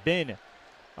could have been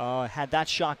had that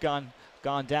shot gone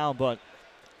down. But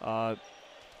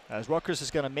as Rutgers is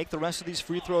going to make the rest of these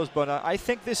free throws, but I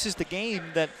think this is the game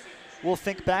that we'll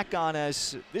think back on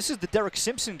as this is the Derek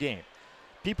Simpson game.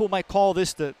 People might call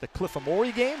this the Cliff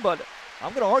Omori game, but I'm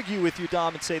going to argue with you,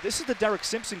 Dom, and say this is the Derek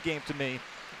Simpson game to me.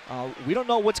 We don't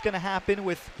know what's going to happen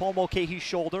with Paul Mulcahy's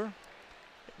shoulder.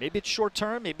 Maybe it's short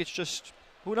term, maybe it's just,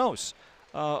 who knows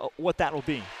what that will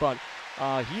be. But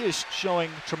he is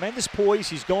showing tremendous poise.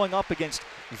 He's going up against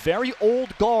very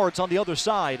old guards on the other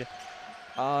side,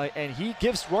 and he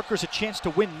gives Rutgers a chance to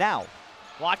win now.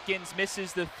 Watkins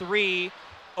misses the 3.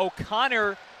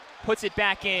 O'Connor puts it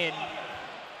back in,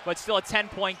 but still a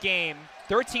 10-point game.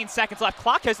 13 seconds left.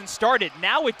 Clock hasn't started.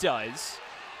 Now it does.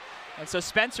 And so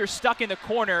Spencer stuck in the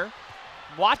corner.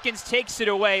 Watkins takes it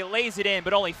away, lays it in,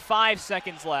 but only 5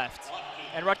 seconds left.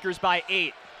 And Rutgers by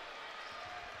 8.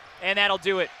 And that'll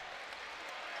do it.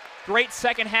 Great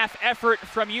second half effort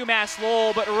from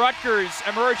UMass-Lowell, but Rutgers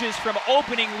emerges from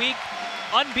opening week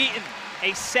unbeaten.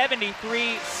 A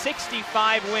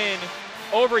 73-65 win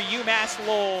over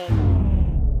UMass-Lowell.